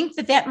think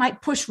that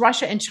might push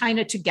Russia and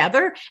China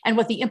together, and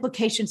what the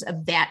implications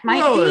of that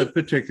might be?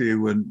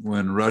 Particularly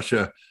when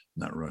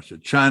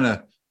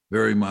China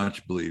very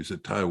much believes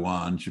that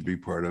Taiwan should be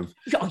part of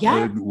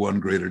one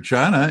greater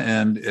China.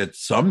 And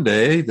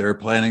someday they're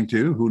planning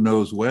to, who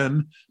knows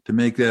when, to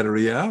make that a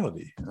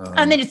reality.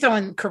 And then you throw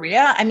in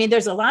Korea. I mean,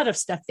 there's a lot of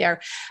stuff there.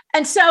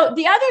 And so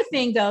the other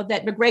thing, though,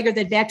 that McGregor,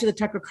 then back to the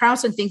Tucker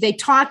Carlson thing, they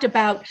talked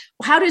about,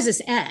 how does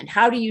this end?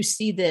 How do you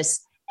see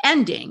this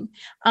ending?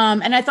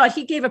 And I thought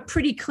he gave a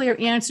pretty clear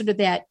answer to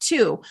that,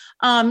 too.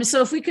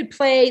 So if we could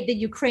play the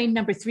Ukraine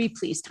number 3,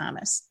 please,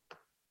 Thomas.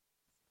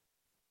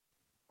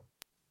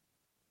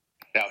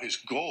 Now, his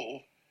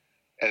goal,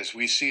 as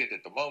we see it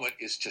at the moment,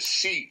 is to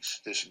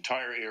seize this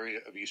entire area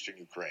of eastern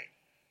Ukraine.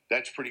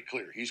 That's pretty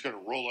clear. He's going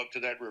to roll up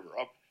to that river,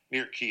 up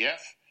near Kiev.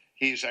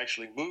 He's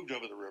actually moved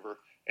over the river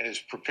and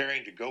is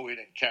preparing to go in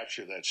and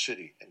capture that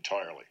city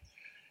entirely.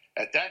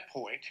 At that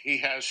point, he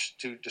has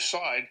to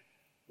decide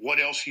what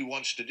else he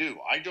wants to do.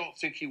 I don't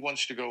think he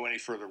wants to go any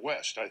further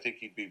west. I think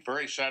he'd be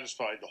very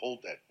satisfied to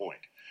hold that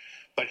point.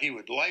 But he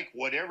would like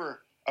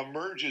whatever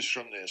emerges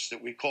from this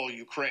that we call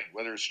Ukraine,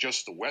 whether it's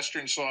just the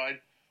western side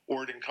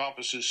or it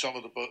encompasses some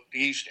of the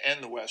east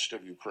and the west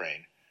of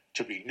Ukraine,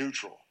 to be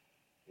neutral,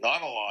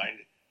 non-aligned,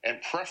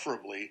 and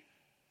preferably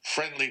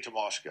friendly to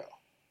Moscow.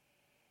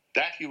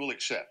 That he will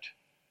accept.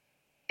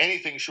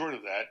 Anything short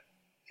of that,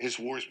 his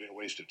war has been a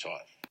waste of time.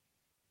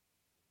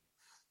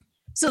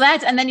 So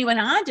and then he went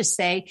on to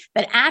say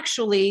that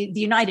actually the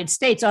United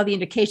States, all the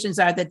indications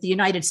are that the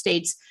United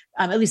States,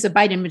 at least the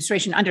Biden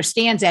administration,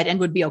 understands that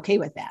and would be okay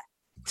with that.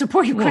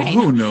 Support Ukraine.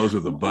 Well, who knows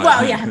with the Biden?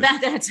 Well, yeah,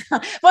 that's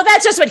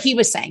just what he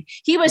was saying.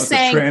 He was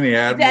saying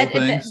that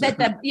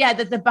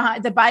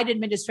the Biden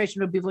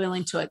administration would be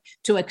willing to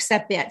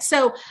accept that.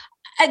 So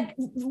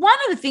one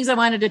of the things I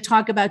wanted to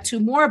talk about too,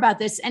 more about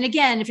this, and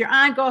again, if you're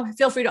on,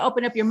 feel free to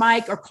open up your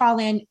mic or call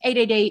in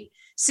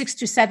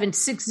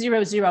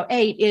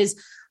 888-627-6008,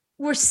 is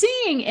we're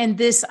seeing in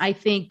this, I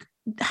think,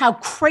 how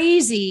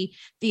crazy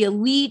the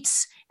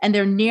elites and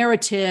their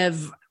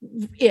narrative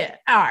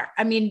are.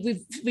 I mean,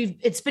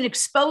 it's been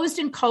exposed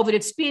in COVID.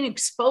 It's being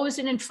exposed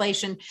in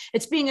inflation.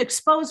 It's being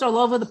exposed all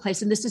over the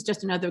place. And this is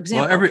just another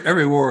example. Well,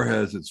 every war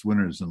has its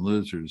winners and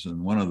losers.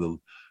 And one of the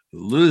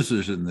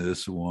losers in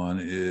this one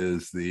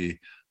is the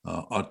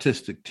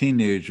autistic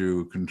teenager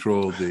who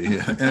controlled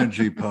the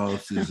energy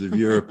policies of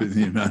Europe and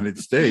the United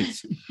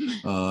States.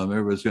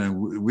 Everybody's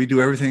going, we do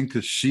everything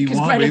because she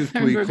wants.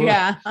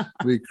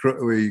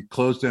 We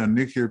close down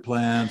nuclear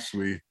plants.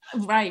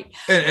 Right.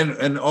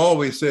 And all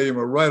we say,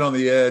 we're right on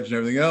the edge and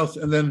everything else.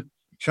 And then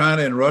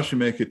China and Russia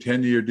make a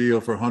 10-year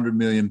deal for 100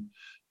 million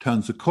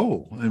tons of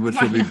coal, and which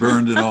will be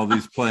burned in all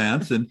these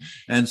plants,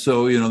 and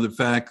so the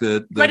fact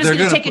that we're just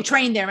going to take a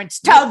train there and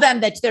tell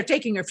them that they're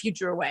taking our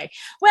future away.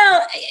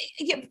 Well,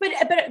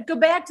 but go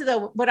back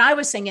to what I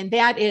was saying, and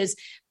that is,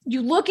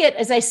 you look at,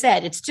 as I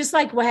said, it's just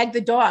like Wag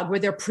the Dog, where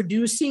they're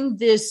producing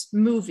this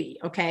movie.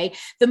 Okay,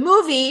 the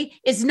movie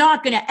is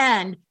not going to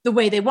end the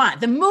way they want.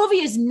 The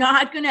movie is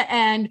not going to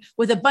end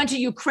with a bunch of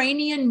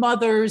Ukrainian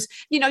mothers.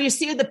 You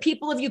see the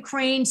people of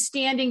Ukraine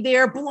standing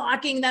there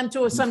blocking them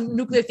to some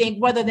nuclear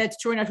thing, whether that's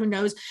true or not, who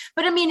knows?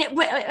 But I mean,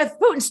 if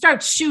Putin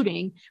starts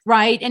shooting,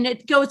 right, and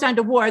it goes on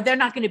to war, they're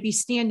not going to be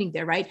standing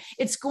there, right?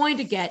 It's going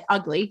to get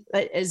ugly,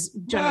 as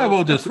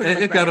General.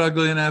 It got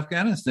ugly in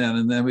Afghanistan,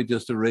 and then we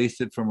just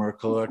erased it from our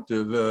collective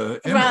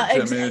image.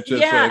 I mean, it's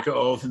just like,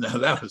 oh, no,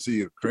 that was the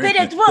Ukraine.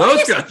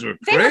 Those guys were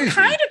crazy. They were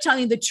kind of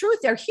telling the truth.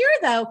 They're here,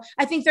 though.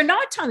 I think they're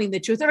not telling the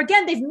truth. Or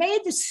again, they've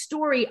made the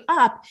story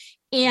up.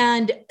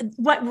 And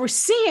what we're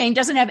seeing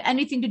doesn't have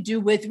anything to do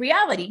with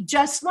reality,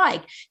 just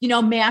like,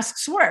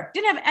 masks work.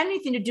 Didn't have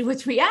anything to do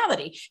with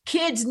reality.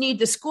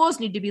 The schools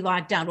need to be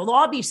locked down. We'll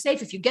all be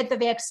safe if you get the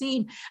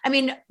vaccine. I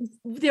mean,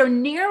 their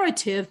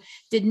narrative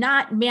did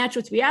not match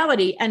with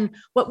reality. And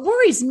what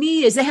worries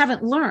me is they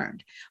haven't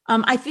learned.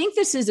 I think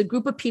this is a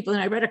group of people,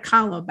 and I read a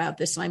column about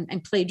this, so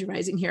I'm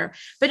plagiarizing here,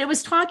 but it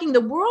was talking,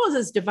 the world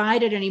is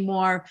divided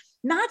anymore,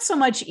 not so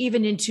much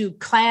even into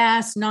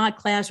class, not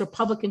class,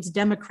 Republicans,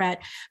 Democrat,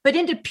 but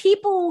into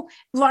people,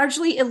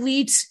 largely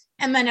elites,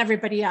 and then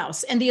everybody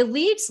else. And the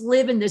elites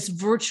live in this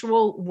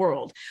virtual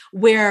world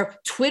where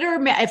Twitter,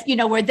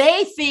 where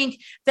they think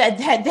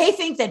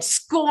that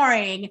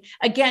scoring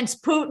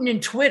against Putin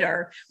and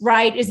Twitter,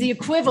 right, is the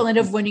equivalent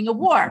of winning a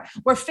war.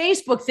 Where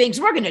Facebook thinks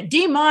we're going to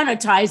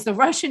demonetize the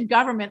Russian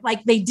government,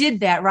 like they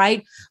did that,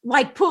 right?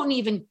 Like Putin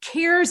even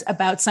cares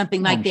about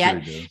something like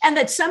that, and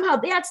that somehow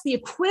that's the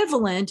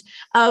equivalent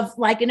of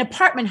like an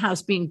apartment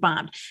house being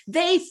bombed.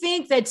 They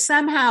think that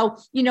somehow,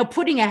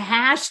 putting a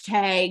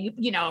hashtag,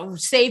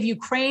 save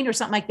Ukraine or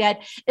something like that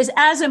is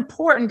as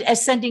important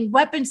as sending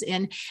weapons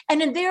in.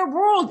 And in their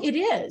world, it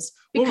is.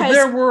 Because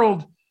their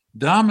world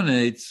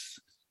dominates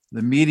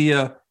the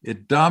media.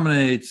 It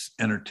dominates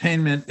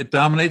entertainment. It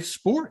dominates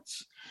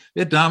sports.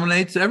 It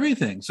dominates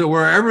everything. So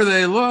wherever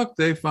they look,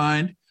 they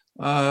find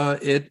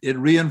it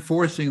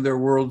reinforcing their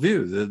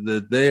worldview,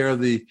 that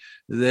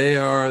they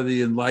are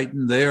the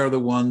enlightened. They are the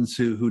ones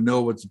who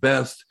know what's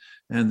best.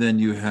 And then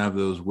you have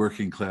those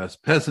working class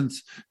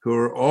peasants who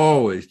are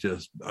always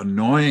just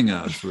annoying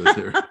us with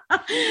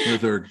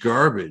their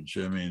garbage.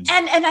 I mean,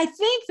 and I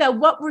think that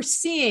what we're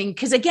seeing,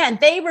 because again,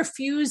 they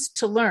refuse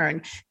to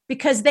learn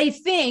because they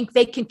think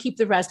they can keep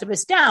the rest of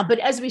us down. But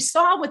as we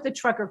saw with the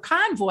trucker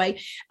convoy,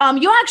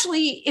 you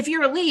actually, if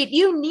you're elite,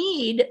 you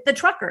need the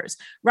truckers,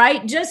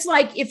 right? Just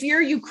like if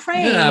you're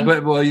Ukraine. Yeah,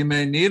 but you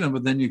may need them,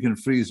 but then you can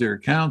freeze their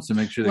accounts and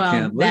make sure they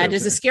can't live. That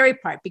is the scary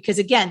part, because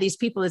again, these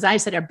people, as I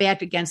said, are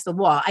backed against the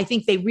wall. I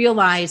think they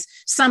realize,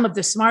 some of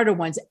the smarter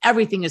ones,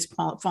 everything is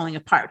falling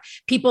apart.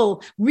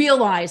 People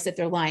realize that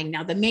they're lying.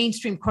 Now, the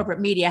mainstream corporate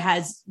media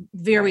has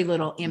very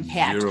little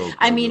impact.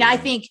 I mean, I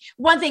think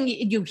one thing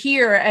you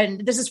hear,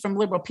 and this is from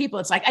liberal people,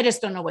 it's like, I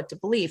just don't know what to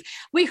believe.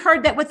 We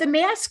heard that with the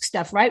mask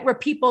stuff, right? Where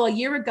people a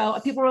year ago,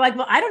 people were like,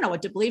 well, I don't know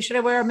what to believe. Should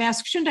I wear a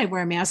mask? Shouldn't I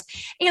wear a mask?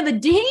 And the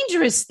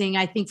dangerous thing,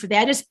 I think, for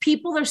that is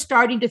people are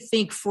starting to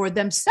think for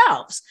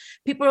themselves.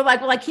 People are like,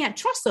 well, I can't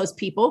trust those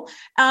people.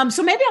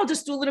 So maybe I'll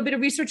just do a little bit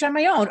of research on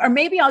my own, or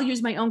maybe I'll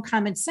use my own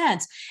common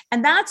sense.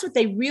 And that's what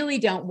they really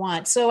don't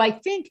want. So I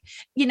think,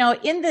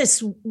 in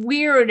this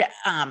weird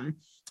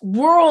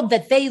world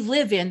that they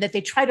live in, that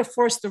they try to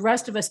force the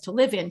rest of us to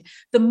live in,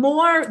 the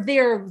more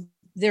their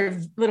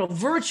little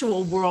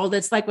virtual world,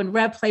 it's like when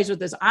Rev plays with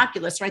his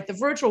Oculus, right? The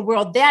virtual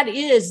world, that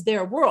is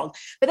their world.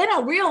 But they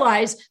don't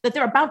realize that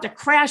they're about to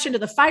crash into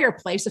the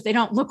fireplace if they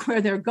don't look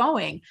where they're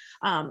going.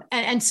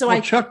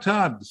 Chuck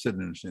Todd said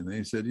an interesting thing.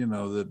 He said,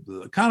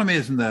 the economy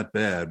isn't that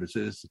bad.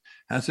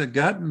 Has it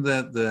gotten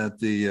that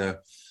the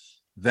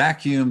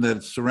vacuum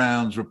that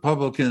surrounds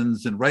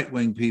Republicans and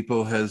right-wing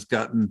people has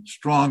gotten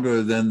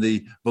stronger than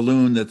the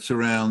balloon that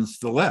surrounds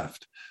the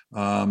left.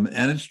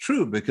 And it's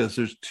true, because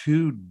there's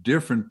two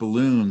different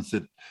balloons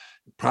that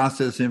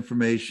process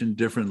information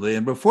differently.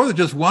 And before,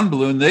 just one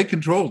balloon, they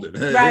controlled it.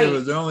 Right. It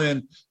was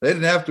they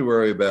didn't have to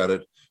worry about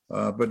it.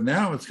 But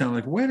now it's kind of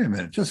like, wait a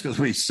minute, just because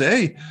we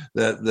say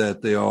that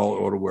they all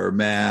ought to wear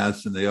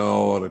masks and they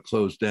all ought to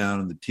close down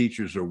and the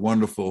teachers are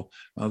wonderful,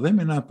 they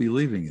may not be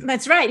leaving it.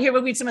 That's right. Here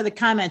we'll read some of the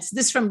comments.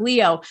 This from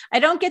Leo. I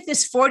don't get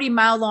this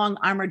 40-mile long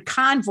armored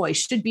convoy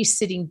should be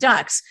sitting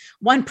ducks.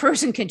 One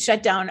person can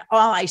shut down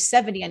all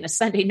I-70 on a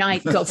Sunday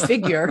night. Go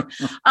figure.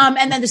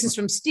 And then this is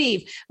from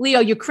Steve. Leo,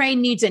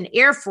 Ukraine needs an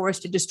air force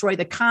to destroy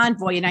the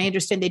convoy. And I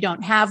understand they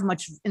don't have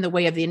much in the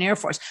way of an air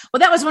force. Well,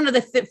 that was one of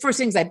the first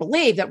things I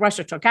believe that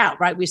Russia took out,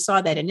 right? We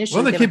saw that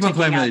initially. Well, they keep on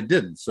claiming they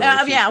didn't. So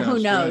who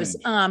knows?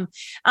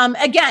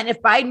 Again,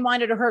 if Biden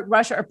wanted to hurt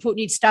Russia or Putin,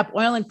 he'd stop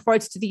oil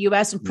imports to the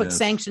U.S. and put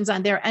sanctions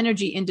on their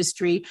energy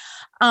industry.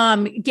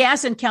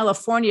 Gas in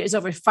California is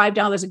over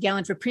 $5 a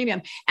gallon for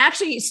premium.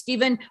 Actually,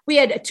 Stephen, we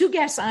had two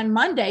guests on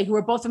Monday who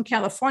were both from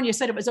California,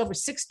 said it was over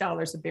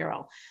 $6 a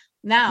barrel.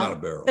 Now,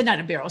 not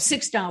a barrel,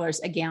 $6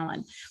 a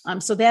gallon.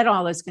 So that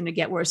all is going to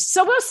get worse.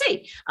 So we'll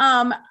see.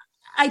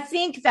 I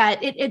think that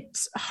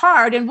it's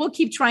hard, and we'll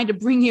keep trying to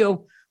bring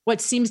you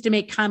what seems to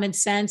make common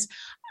sense.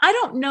 I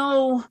don't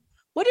know.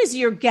 What is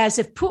your guess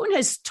if Putin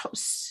has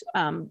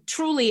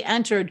truly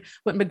entered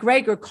what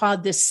McGregor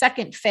called this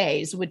second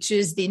phase, which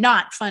is the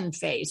not fun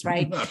phase,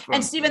 right?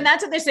 And Stephen,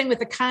 that's what they're saying with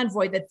the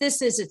convoy, that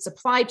this is its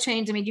supply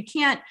chains. I mean, you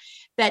can't,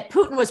 that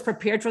Putin was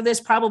prepared for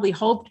this, probably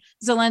hoped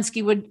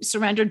Zelensky would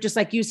surrender, just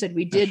like you said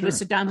we did with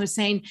Saddam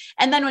Hussein.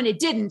 And then when it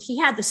didn't, he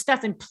had the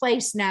stuff in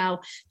place now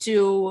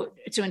to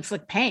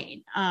inflict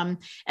pain. And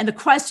the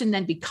question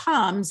then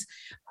becomes,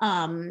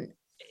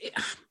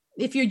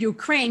 if you're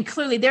Ukraine,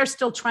 clearly they're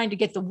still trying to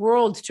get the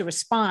world to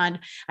respond.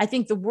 I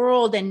think the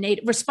world and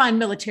NATO respond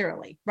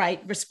militarily,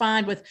 right?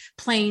 Respond with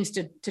planes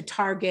to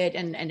target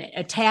and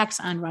attacks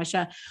on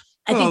Russia.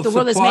 I think the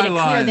world has made it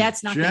clear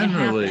that's not going to happen.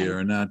 Generally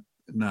are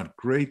not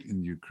great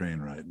in Ukraine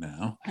right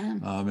now.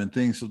 And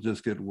things will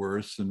just get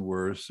worse and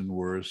worse and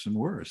worse and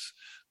worse.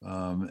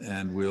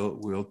 And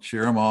we'll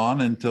cheer them on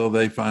until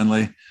they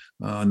finally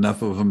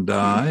enough of them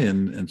die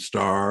and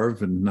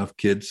starve and enough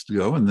kids to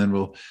go, and then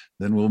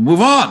we'll move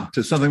on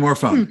to something more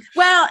fun.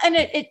 Well, and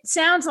it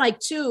sounds like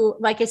too,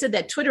 like I said,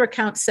 that Twitter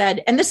account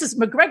said, and this is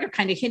McGregor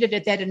kind of hinted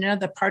at that in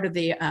another part of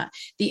the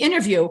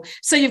interview.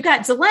 So you've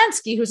got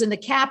Zelensky, who's in the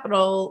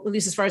capital, at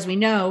least as far as we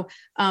know,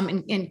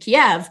 in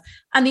Kiev.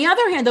 On the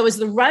other hand, though, as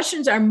the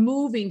Russians are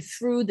moving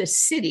through the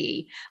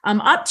city,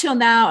 up till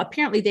now,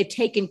 apparently they've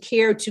taken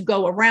care to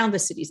go around the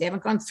cities. They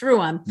haven't gone through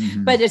them.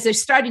 Mm-hmm. But as they're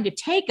starting to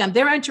take them,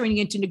 they're entering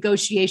into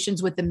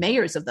negotiations with the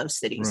mayors of those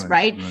cities,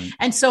 right?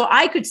 And so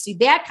I could see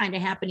that kind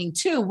of happening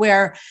too,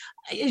 where,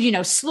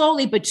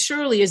 slowly but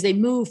surely as they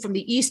move from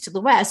the east to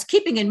the west,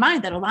 keeping in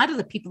mind that a lot of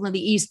the people in the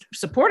east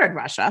supported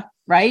Russia,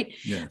 right?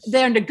 Yes.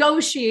 They're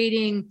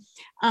negotiating.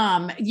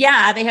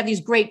 They have these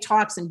great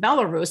talks in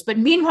Belarus, but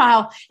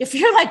meanwhile, if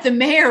you're like the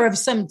mayor of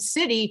some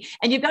city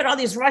and you've got all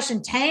these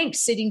Russian tanks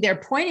sitting there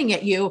pointing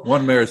at you.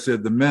 One mayor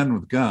said the men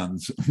with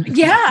guns.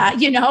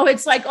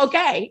 It's like,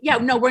 okay,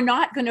 we're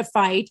not going to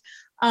fight.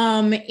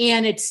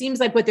 And it seems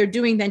like what they're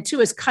doing then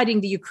too is cutting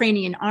the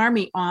Ukrainian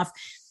army off.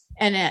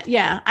 And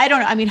I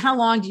don't know. I mean, how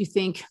long do you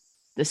think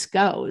this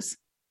goes?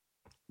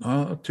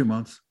 2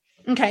 months.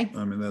 Okay.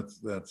 I mean,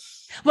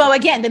 that's. Well,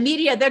 again, the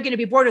media, they're going to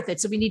be bored with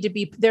it. So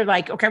they're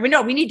like, okay,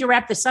 we need to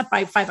wrap this up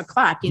by 5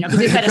 o'clock, because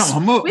we've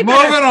got we've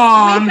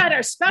got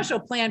our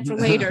special plan for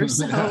later.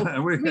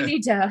 So we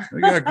need to.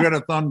 We got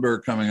Greta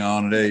Thunberg coming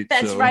on at 8.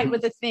 That's right,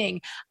 with the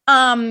thing.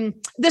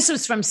 This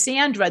was from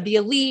Sandra. The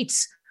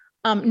elites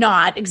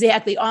not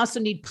exactly also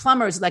need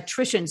plumbers,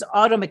 electricians,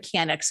 auto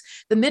mechanics.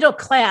 The middle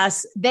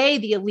class,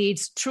 the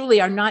elites, truly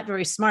are not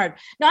very smart.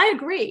 Now, I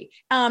agree.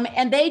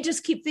 And they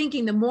just keep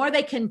thinking the more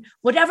they can,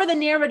 whatever the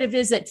narrative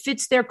is that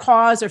fits their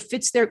cause or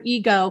fits their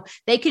ego,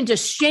 they can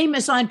just shame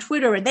us on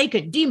Twitter and they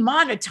could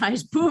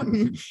demonetize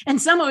Putin.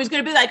 And someone was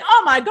going to be like,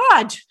 oh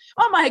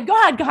my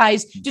God,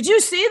 guys, did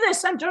you see this?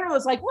 Some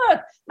journalist like,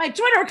 look, my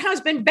Twitter account's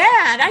been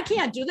bad. I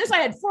can't do this. I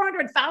had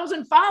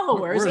 400,000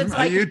 followers. Where's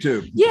my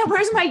YouTube? Yeah,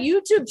 where's my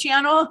YouTube channel?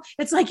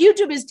 It's like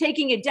YouTube is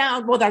taking it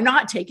down. Well, they're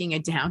not taking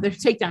it down. They're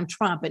taking down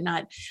Trump, but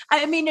not.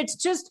 I mean, it's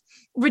just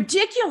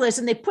ridiculous.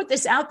 And they put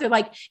this out there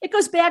like it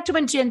goes back to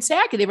when Jen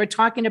Psaki, they were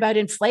talking about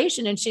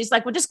inflation. And she's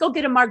like, well, just go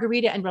get a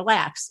margarita and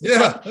relax.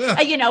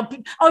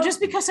 Just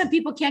because some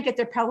people can't get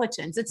their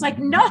Pelotons. It's like,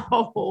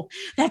 no,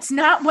 that's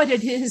not what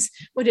it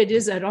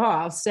is at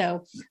all.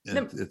 So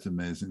it's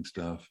amazing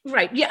stuff.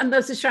 Right. Yeah. And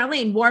this is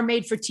Charlene, war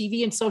made for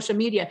TV and social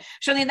media.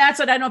 Charlene, that's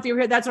what I don't know if you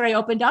heard. That's what I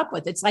opened up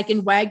with. It's like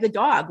in Wag the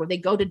Dog, where they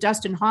go to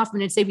Dustin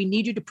Hoffman and say, we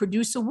need you to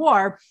produce a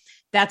war.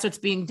 That's what's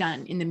being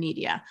done in the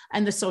media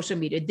and the social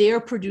media. They're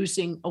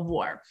producing a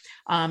war.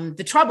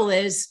 The trouble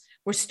is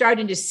we're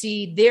starting to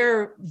see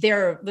their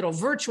little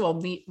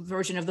virtual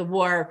version of the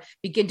war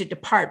begin to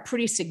depart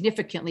pretty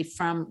significantly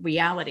from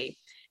reality.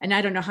 And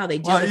I don't know how they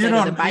deal with it in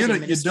the Biden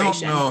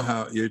administration. You don't know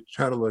how you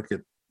try to look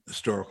at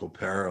historical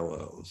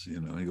parallels. You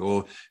go,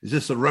 well, is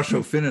this a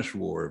Russo-Finnish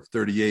war of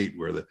 1938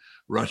 where the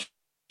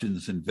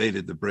Russians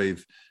invaded the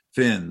brave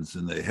Finns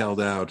and they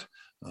held out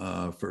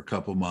for a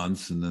couple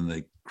months and then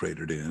they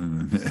cratered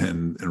in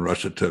and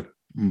Russia took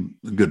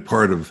a good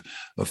part of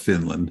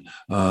Finland,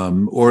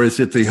 or is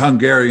it the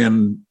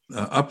Hungarian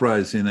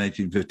uprising in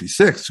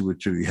 1856,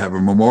 which we have a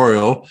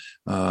memorial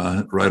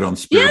right on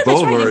Spear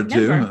Boulevard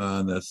too?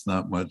 That's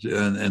not much,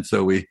 and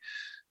so we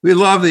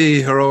love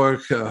the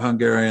heroic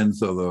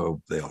Hungarians,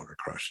 although they all were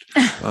crushed.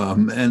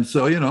 And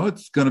so,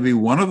 it's going to be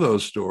one of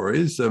those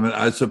stories. I mean,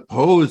 I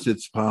suppose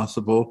it's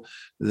possible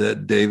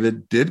that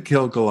David did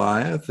kill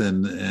Goliath,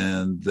 and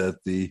that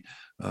the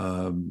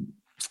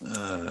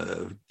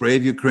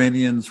brave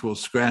Ukrainians will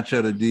scratch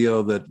out a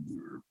deal that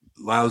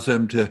allows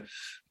them to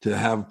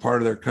have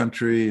part of their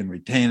country and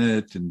retain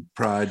it and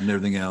pride and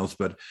everything else.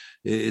 But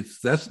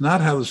that's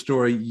not how the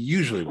story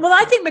usually works. Well,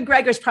 I think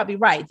McGregor's probably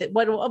right that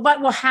what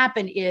will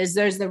happen is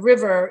there's the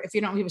river, if you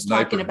know what he was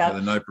talking about,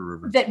 the Dnieper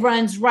River, that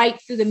runs right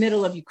through the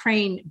middle of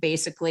Ukraine,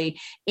 basically.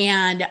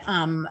 And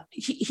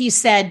he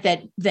said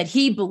that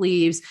he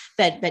believes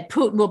that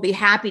Putin will be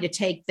happy to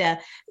take the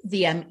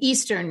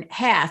eastern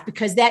half,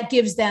 because that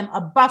gives them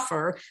a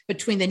buffer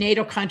between the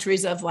NATO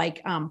countries of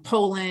like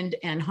Poland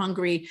and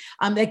Hungary.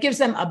 That gives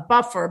them a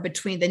buffer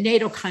between the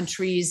NATO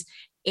countries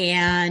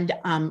and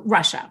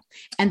Russia,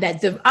 and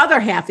that the other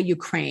half of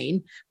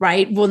Ukraine,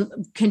 right,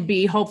 can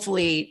be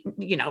hopefully,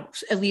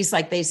 at least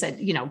like they said,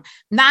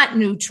 not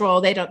neutral.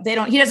 They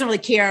don't. He doesn't really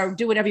care.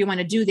 Do whatever you want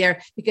to do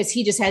there, because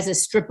he just has a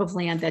strip of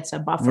land that's a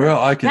buffer.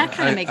 Well, that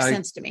kind of makes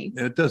sense to me.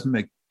 It doesn't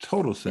make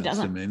total sense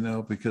to me,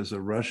 no, because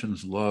the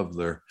Russians love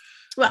their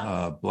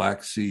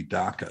Black Sea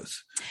dakas,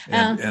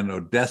 and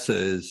Odessa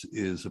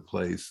is a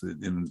place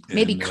that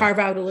maybe carve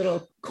out a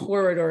little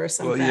corridor or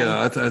something. Well,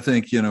 yeah, I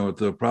think what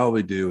they'll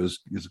probably do is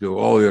go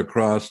all the way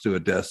across to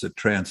Odessa,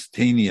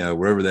 Transtania,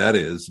 wherever that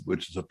is,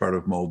 which is a part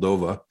of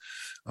Moldova.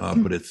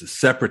 But it's a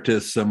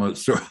separatist,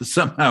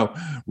 somehow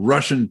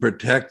Russian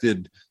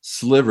protected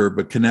sliver,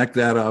 but connect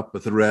that up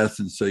with the rest.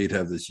 And so you'd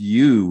have this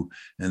U,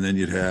 and then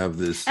you'd have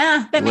this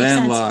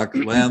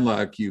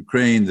landlocked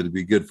Ukraine that'd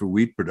be good for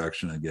wheat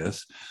production, I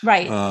guess.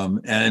 Right.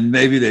 And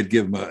maybe they'd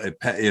give them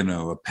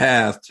a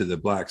path to the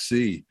Black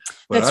Sea.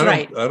 But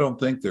I don't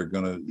think they're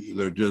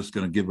just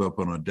gonna give up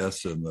on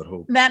Odessa and that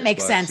whole. That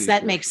makes sense.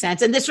 That makes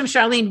sense. And this from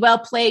Charlene, well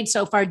played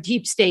so far.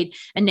 Deep state,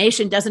 a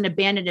nation doesn't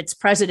abandon its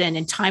president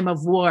in time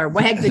of war.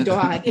 Wag the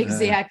dog.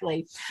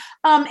 Exactly.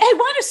 Hey,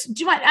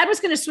 I was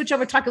going to switch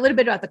over, talk a little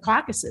bit about the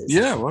caucuses.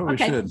 Yeah, well, we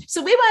should.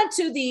 So we went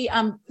to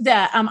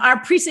our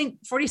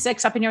precinct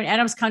 46 up in here in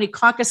Adams County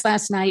caucus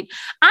last night.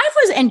 I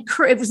was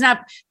encouraged.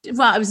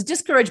 I was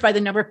discouraged by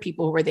the number of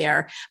people who were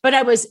there, but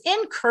I was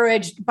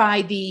encouraged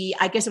by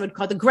I guess I would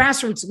call the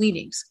grassroots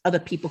leanings of the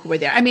people who were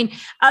there. I mean,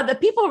 the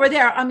people who were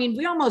there,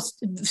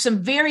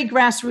 some very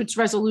grassroots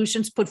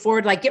resolutions put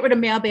forward, like get rid of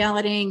mail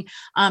balloting,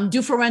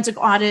 do forensic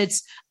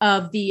audits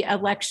of the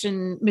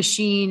election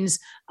machines,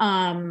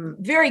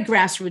 very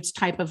grassroots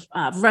type of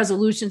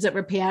resolutions that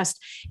were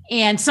passed,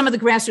 and some of the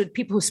grassroots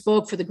people who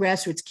spoke for the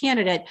grassroots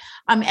candidate.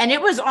 And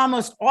it was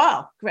almost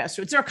all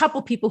grassroots. There are a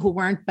couple people who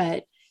weren't,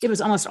 but it was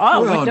almost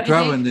all. Well,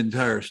 traveling the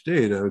entire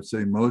state, I would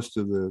say most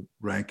of the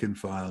rank and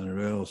file and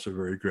everything else are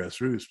very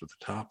grassroots, but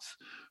the tops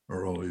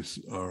are always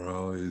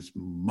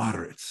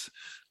moderates,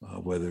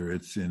 whether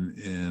it's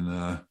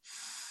in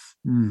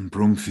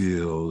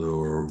Broomfield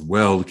or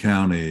Weld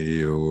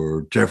County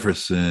or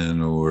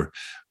Jefferson or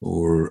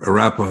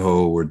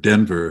Arapahoe or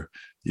Denver.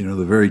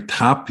 The very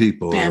top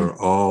people are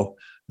all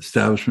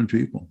establishment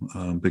people,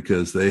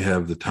 because they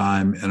have the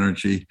time,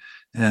 energy,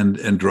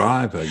 and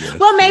drive, I guess.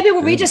 Well, maybe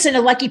were we just in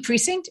a lucky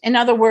precinct? In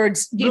other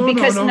words, no.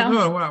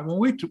 When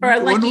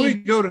we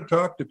go to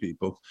talk to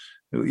people,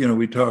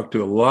 we talk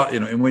to a lot,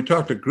 and when we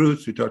talk to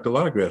groups, we talk to a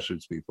lot of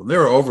grassroots people.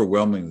 They're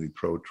overwhelmingly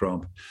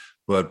pro-Trump.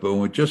 But when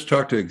we just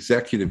talked to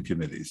executive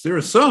committees, there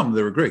are some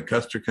that were great.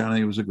 Custer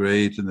County was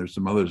great, and there's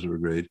some others that were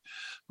great.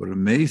 But an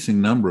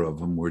amazing number of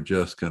them were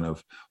just kind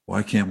of,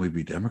 why can't we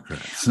be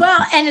Democrats?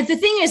 Well, and the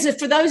thing is that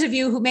for those of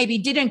you who maybe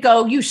didn't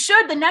go, you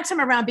should the next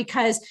time around,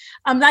 because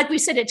like we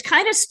said, it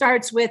kind of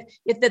starts with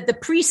the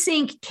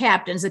precinct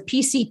captains, the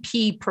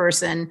PCP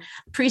person,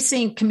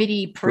 precinct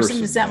committee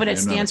person. Is that what it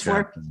stands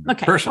for?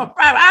 Okay. Well,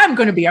 I'm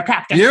going to be a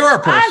captain. You're a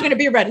person. I'm going to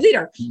be a red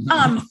leader.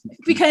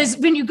 Because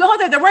when you go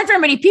there weren't very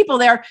many people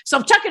there.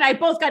 So Chuck and I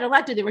both got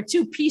elected. There were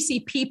 2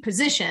 PCP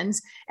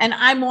positions, and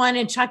I'm one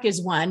and Chuck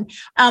is one.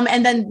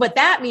 And then what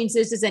that means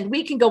is then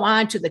we can go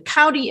on to the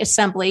county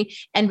assembly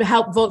and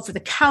help vote for the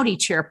county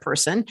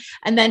chairperson.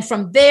 And then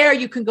from there,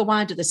 you can go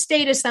on to the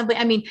state assembly.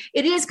 I mean,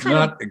 it is kind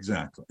of. Not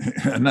exactly.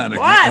 Not exactly.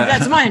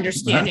 That's my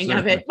understanding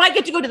of it. Well, I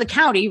get to go to the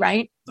county,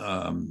 right?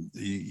 As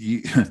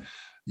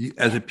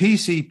a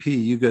PCP,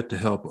 you get to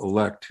help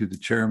elect who the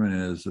chairman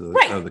is of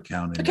the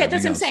county. Okay,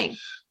 that's what I'm saying.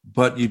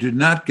 But you did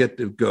not get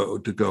to go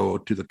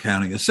to the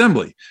county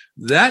assembly.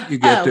 That you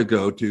get to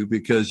go to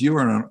because you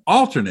are an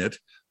alternate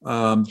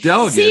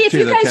delegate. See, if to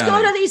you the guys county.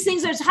 go to these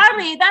things, that's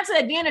the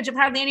advantage of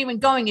hardly anyone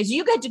going is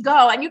you get to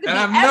go and you can.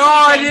 I have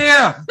no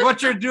idea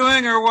what you're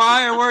doing or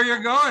why or where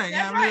you're going.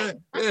 Right.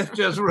 It's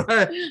just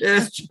right.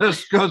 It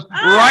just goes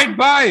right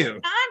by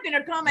you. I'm I'm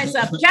going to call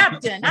myself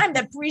captain. I'm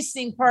the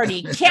precinct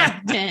party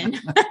captain.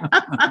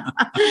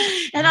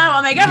 And I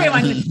will make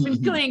everyone,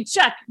 including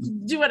Chuck,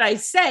 do what I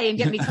say and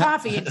get me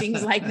coffee and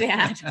things like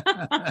that.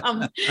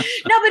 No,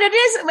 but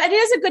it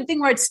is a good thing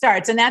where it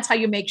starts. And that's how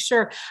you make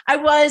sure. I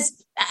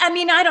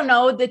don't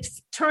know, the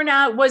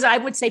turnout was, I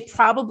would say,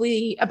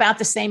 probably about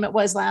the same it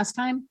was last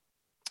time.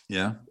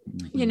 Yeah.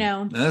 You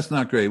know, and that's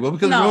not great. Well,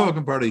 because the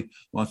Republican Party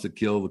wants to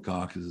kill the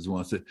caucuses,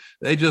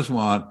 they just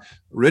want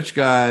rich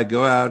guy,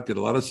 go out, get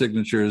a lot of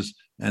signatures,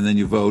 and then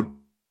you vote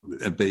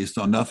based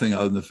on nothing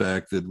other than the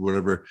fact that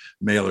whatever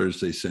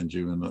mailers they send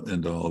you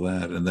and all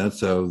that. And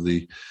that's how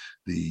the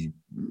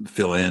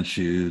Phil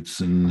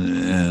Anschutz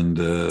and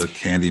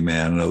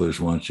Candyman and others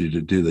want you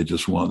to do. They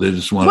just want.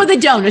 Well, the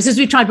donors, as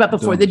we've talked about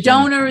before, the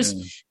donors,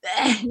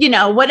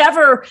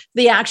 whatever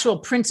the actual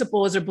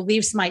principles or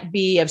beliefs might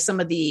be of some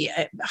of the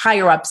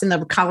higher ups in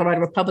the Colorado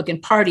Republican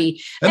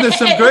Party. And there's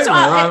some great ones.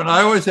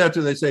 I always have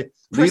to, they say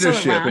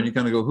leadership, and you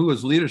kind of go, who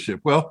is leadership?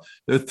 Well,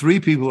 there are 3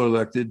 people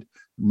elected.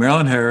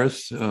 Marilyn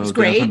Harris, down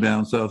from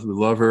down south, we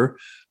love her.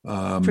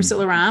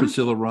 Priscilla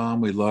Rahm,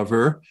 we love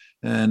her.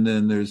 And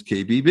then there's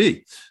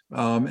KBB.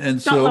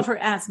 And don't love her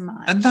as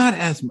much. And not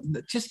as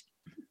much, just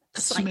a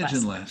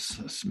smidgen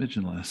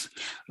less.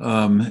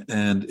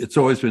 And it's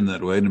always been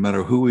that way, no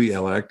matter who we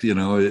elect.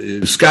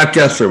 Scott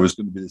Gessler was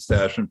going to be the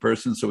establishment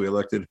person, so we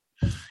elected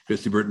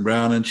Christy Burton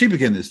Brown, and she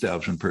became the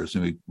establishment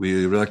person.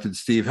 We elected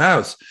Steve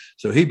House,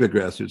 so he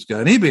became a grassroots guy,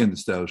 and he became the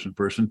establishment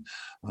person.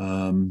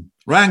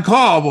 Rand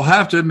Paul will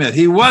have to admit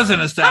he was an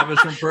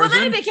establishment person. Well,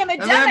 then he became a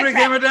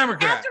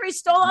Democrat after he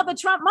stole all the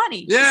Trump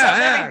money.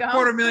 Yeah,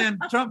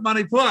 $250,000 Trump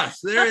money plus.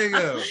 There you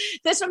go.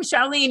 This from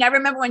Charlene. I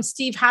remember when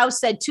Steve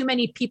House said too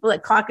many people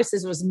at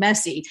caucuses was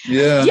messy.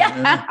 Yeah.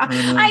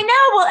 I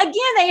know. Well,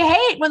 again, they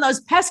hate when those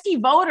pesky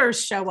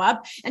voters show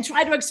up and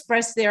try to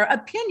express their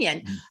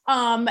opinion.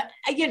 But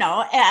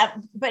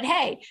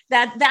hey,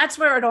 that's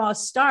where it all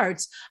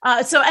starts.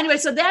 So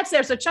that's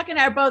there. So Chuck and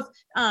I are both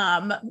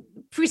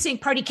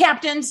precinct party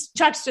captains.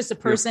 Chuck's just a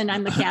person.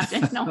 I'm the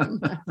captain. No.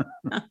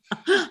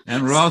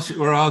 And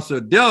we're also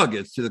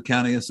delegates to the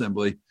county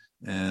assembly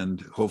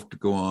and hope to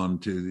go on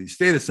to the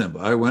state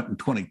assembly. I went in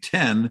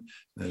 2010.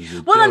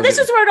 And this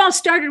is where it all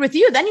started with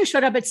you. Then you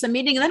showed up at some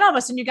meeting, and then all of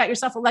a sudden you got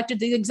yourself elected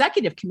to the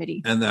executive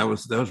committee. And that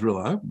was real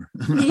honor.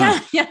 Yeah.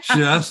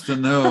 Just to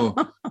know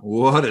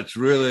what it's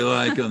really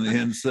like on the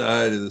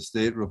inside of the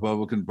state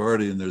Republican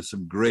Party. And there's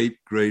some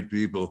great, great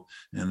people,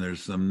 and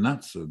there's some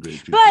not so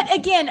great people. But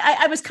again,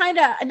 I was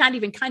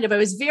I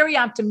was very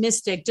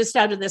optimistic just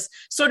out of this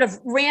sort of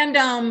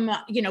random,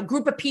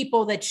 group of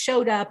people that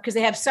showed up because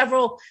they have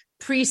several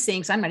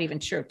precincts. I'm not even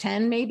sure,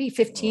 10, maybe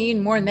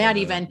 15, more than that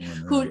even,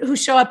 who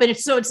show up. And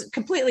it's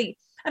completely,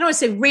 I don't want to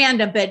say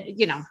random, but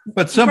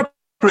But some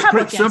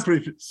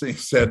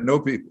precincts said no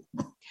people.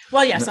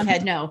 Well, yeah, some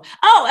had no.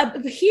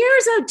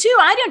 Here's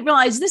I didn't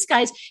realize this,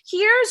 guys.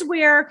 Here's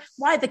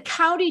why the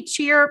county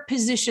chair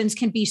positions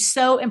can be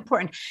so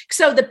important.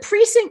 So the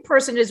precinct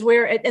person is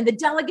and the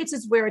delegates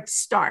is where it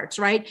starts,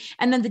 right?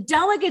 And then the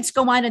delegates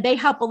go on and they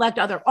help elect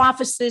other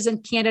offices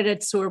and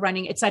candidates who are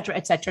running, et cetera,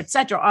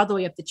 all the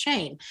way up the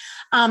chain.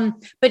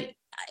 But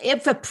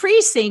if a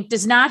precinct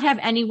does not have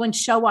anyone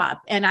show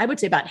up, and I would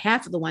say about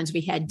half of the ones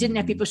we had didn't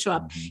have people show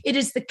up, it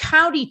is the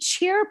county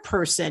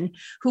chairperson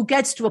who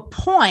gets to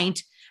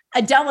appoint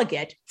a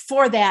delegate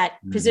for that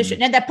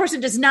position. And that person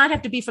does not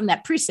have to be from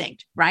that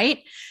precinct,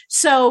 right?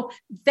 So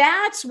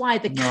that's why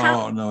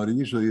No, it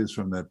usually is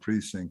from that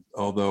precinct.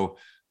 Although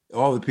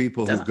all the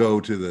people who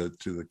go to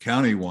the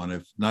county one,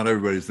 if not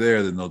everybody's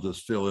there, then they'll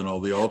just fill in all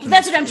the alternates.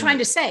 That's what I'm trying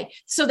to say.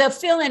 So they'll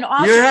fill in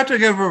alternates. You have to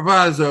give a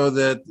proviso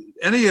that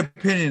any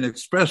opinion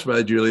expressed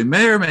by Julie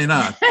may or may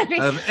not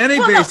have any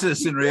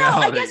basis in reality.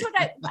 No, I guess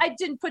I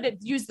didn't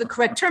use the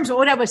correct terms, but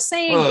what I was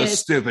saying is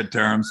stupid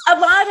terms.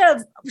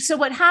 So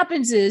what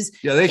happens is,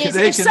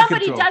 if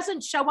somebody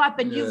doesn't show up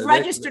and you've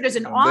registered as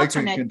an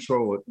alternate, they can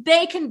control it.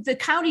 The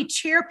county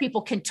chair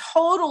people can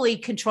totally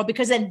control,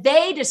 because then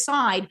they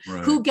decide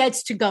who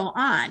gets to go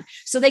on.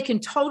 So they can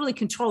totally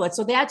control it.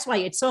 So that's why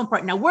it's so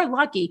important. Now we're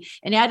lucky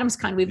in Adams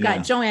County. We've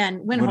got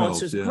Joanne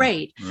Winholtz, who's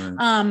great.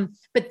 Right.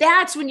 But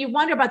that's when you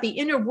wonder about the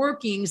inner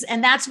workings.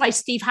 And that's why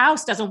Steve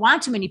House doesn't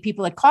want too many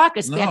people at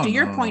caucus, back to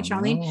your point,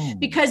 Charlene,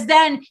 because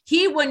then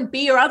he wouldn't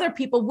be, or other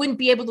people wouldn't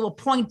be able to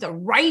appoint the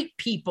right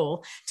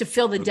people to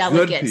fill the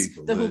delegates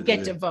who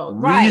get to vote.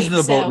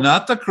 Reasonable,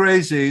 not the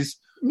crazies,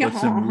 but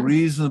some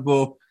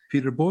reasonable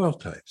Peter Boyle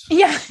types.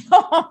 Yeah.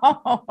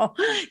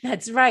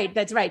 That's right.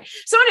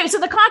 So anyway, so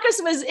the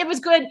caucus was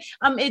good.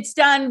 It's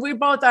done. We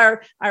both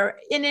are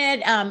in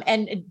it.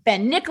 And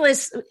Ben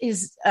Nicholas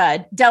is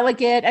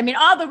delegate. I mean,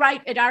 all the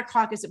right at our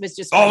caucus, it was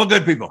just all the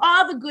good people.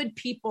 All the good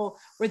people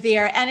were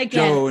there. And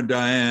again, Joe and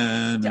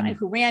Diane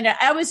who ran it.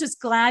 I was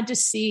just glad to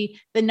see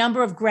the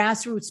number of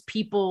grassroots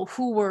people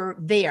who were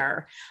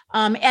there.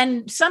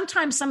 And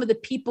sometimes some of the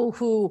people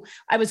who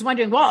I was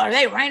wondering, well, are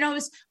they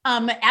rhinos?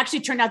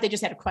 Actually turned out they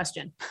just had a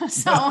question.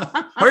 So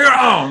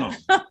no.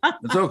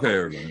 It's okay,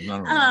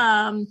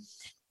 everybody.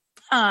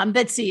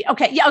 Let's see.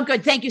 Okay. Yeah. Oh,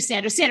 good. Thank you,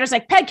 Sandra. Sandra's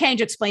like, Peg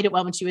Cage explained it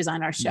well when she was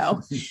on our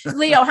show.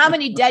 Leo, how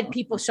many dead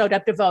people showed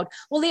up to vote?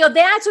 Well, Leo,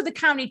 that's what the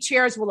county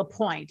chairs will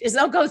appoint, is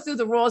they'll go through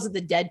the rolls of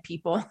the dead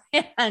people.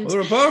 And the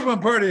Republican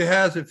Party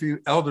has a few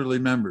elderly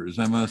members,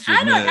 I must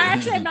admit.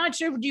 I'm not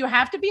sure. Do you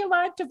have to be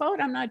alive to vote?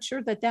 I'm not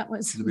sure that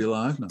was to be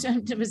alive. No.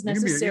 It was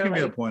necessarily you can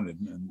be appointed.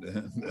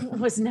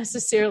 Was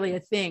necessarily a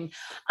thing.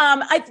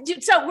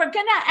 So we're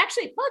gonna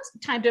actually. Well,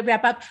 it's time to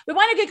wrap up. We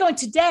want to get going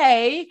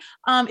today.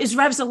 Is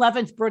Rev's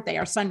 11th birthday.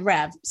 Our son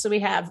Rev. So we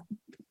have.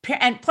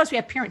 And plus we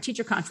have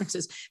parent-teacher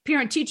conferences,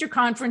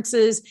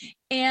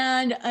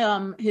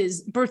 and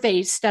his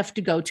birthday stuff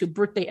to go to,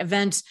 birthday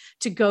events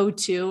to go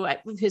to.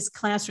 At his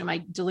classroom,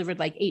 I delivered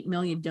like 8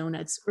 million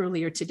donuts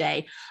earlier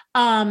today.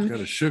 Got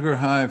a sugar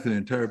high for the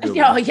entire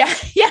building. Oh, yeah.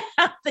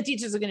 The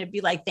teachers are going to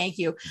be like, thank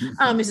you,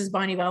 Mrs.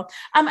 Bonneville.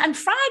 On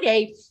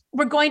Friday,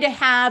 we're going to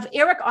have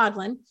Eric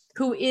Odlin,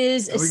 who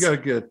is we got to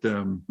get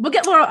we'll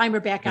get Laurel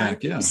Eimer back on,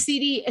 yeah. a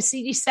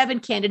CD7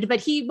 candidate,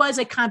 but he was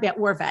a combat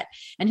war vet,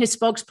 and his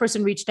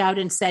spokesperson reached out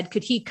and said,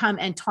 could he come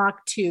and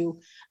talk to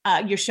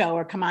your show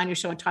or come on your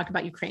show and talk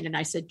about Ukraine? And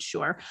I said,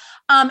 sure.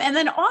 And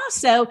then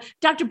also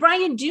Dr.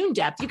 Brian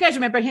Dunedep, you guys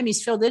remember him,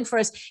 he's filled in for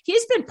us.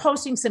 He's been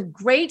posting some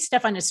great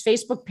stuff on his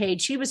Facebook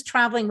page. He was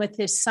traveling with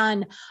his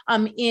son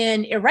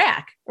in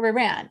Iraq or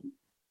Iran.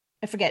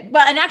 I forget.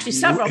 Well, and actually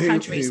several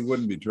countries. He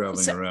wouldn't be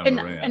traveling around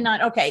Iran. And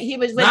not, okay. He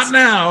was not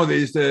now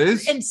these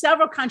days. In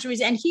several countries.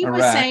 And he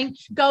was saying,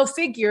 go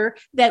figure,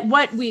 that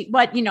what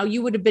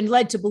you would have been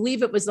led to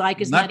believe it was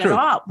like is not at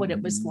all what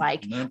it was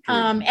like.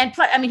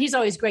 And he's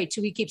always great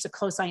too. He keeps a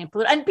close eye on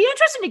political. And be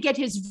interesting to get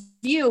his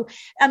view.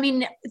 I mean,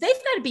 they've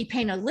got to be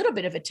paying a little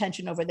bit of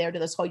attention over there to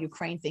this whole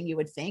Ukraine thing, you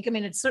would think. I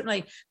mean, it's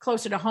certainly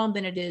closer to home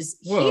than it is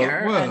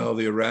here. Well,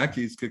 the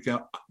Iraqis could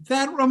count.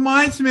 That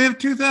reminds me of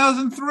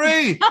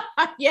 2003.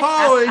 Yeah.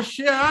 Holy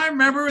shit. I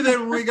remember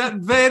that we got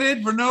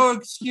invaded for no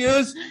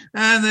excuse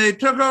and they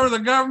took over the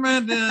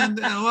government and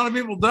a lot of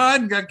people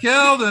died and got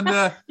killed. And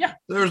there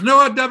was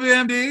no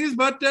WMDs,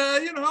 but,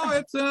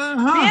 it's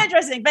Be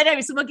interesting. But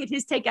anyway, so we'll get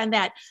his take on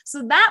that.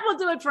 So that will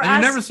do it for us.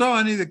 I never saw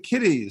any of the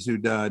kiddies who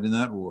died in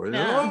that war.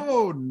 No.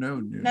 Oh, no.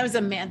 That was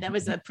a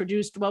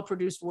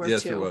well-produced war,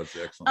 yes, too. Yes, it was.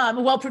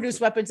 Excellent. Well-produced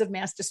weapons of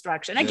mass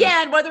destruction.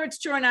 Again, whether it's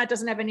true or not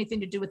doesn't have anything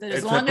to do with it.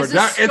 As long as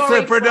it's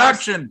the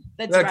production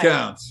that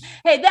counts.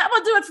 Hey, that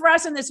will do it for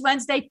us on this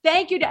Wednesday.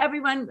 Thank you to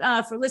everyone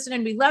for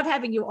listening. We love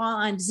having you all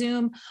on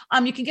Zoom.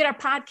 You can get our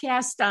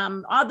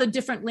podcast, all the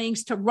different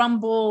links to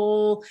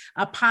Rumble,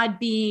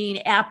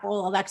 Podbean,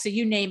 Apple, Alexa,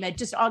 you name it.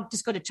 Just go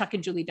to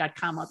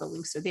chuckandjulie.com. All the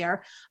links are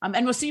there.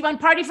 And we'll see you on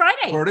Party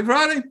Friday. Party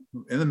Friday.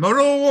 In the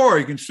middle of war,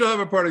 you can still have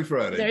a Party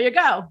Friday. There you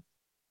go.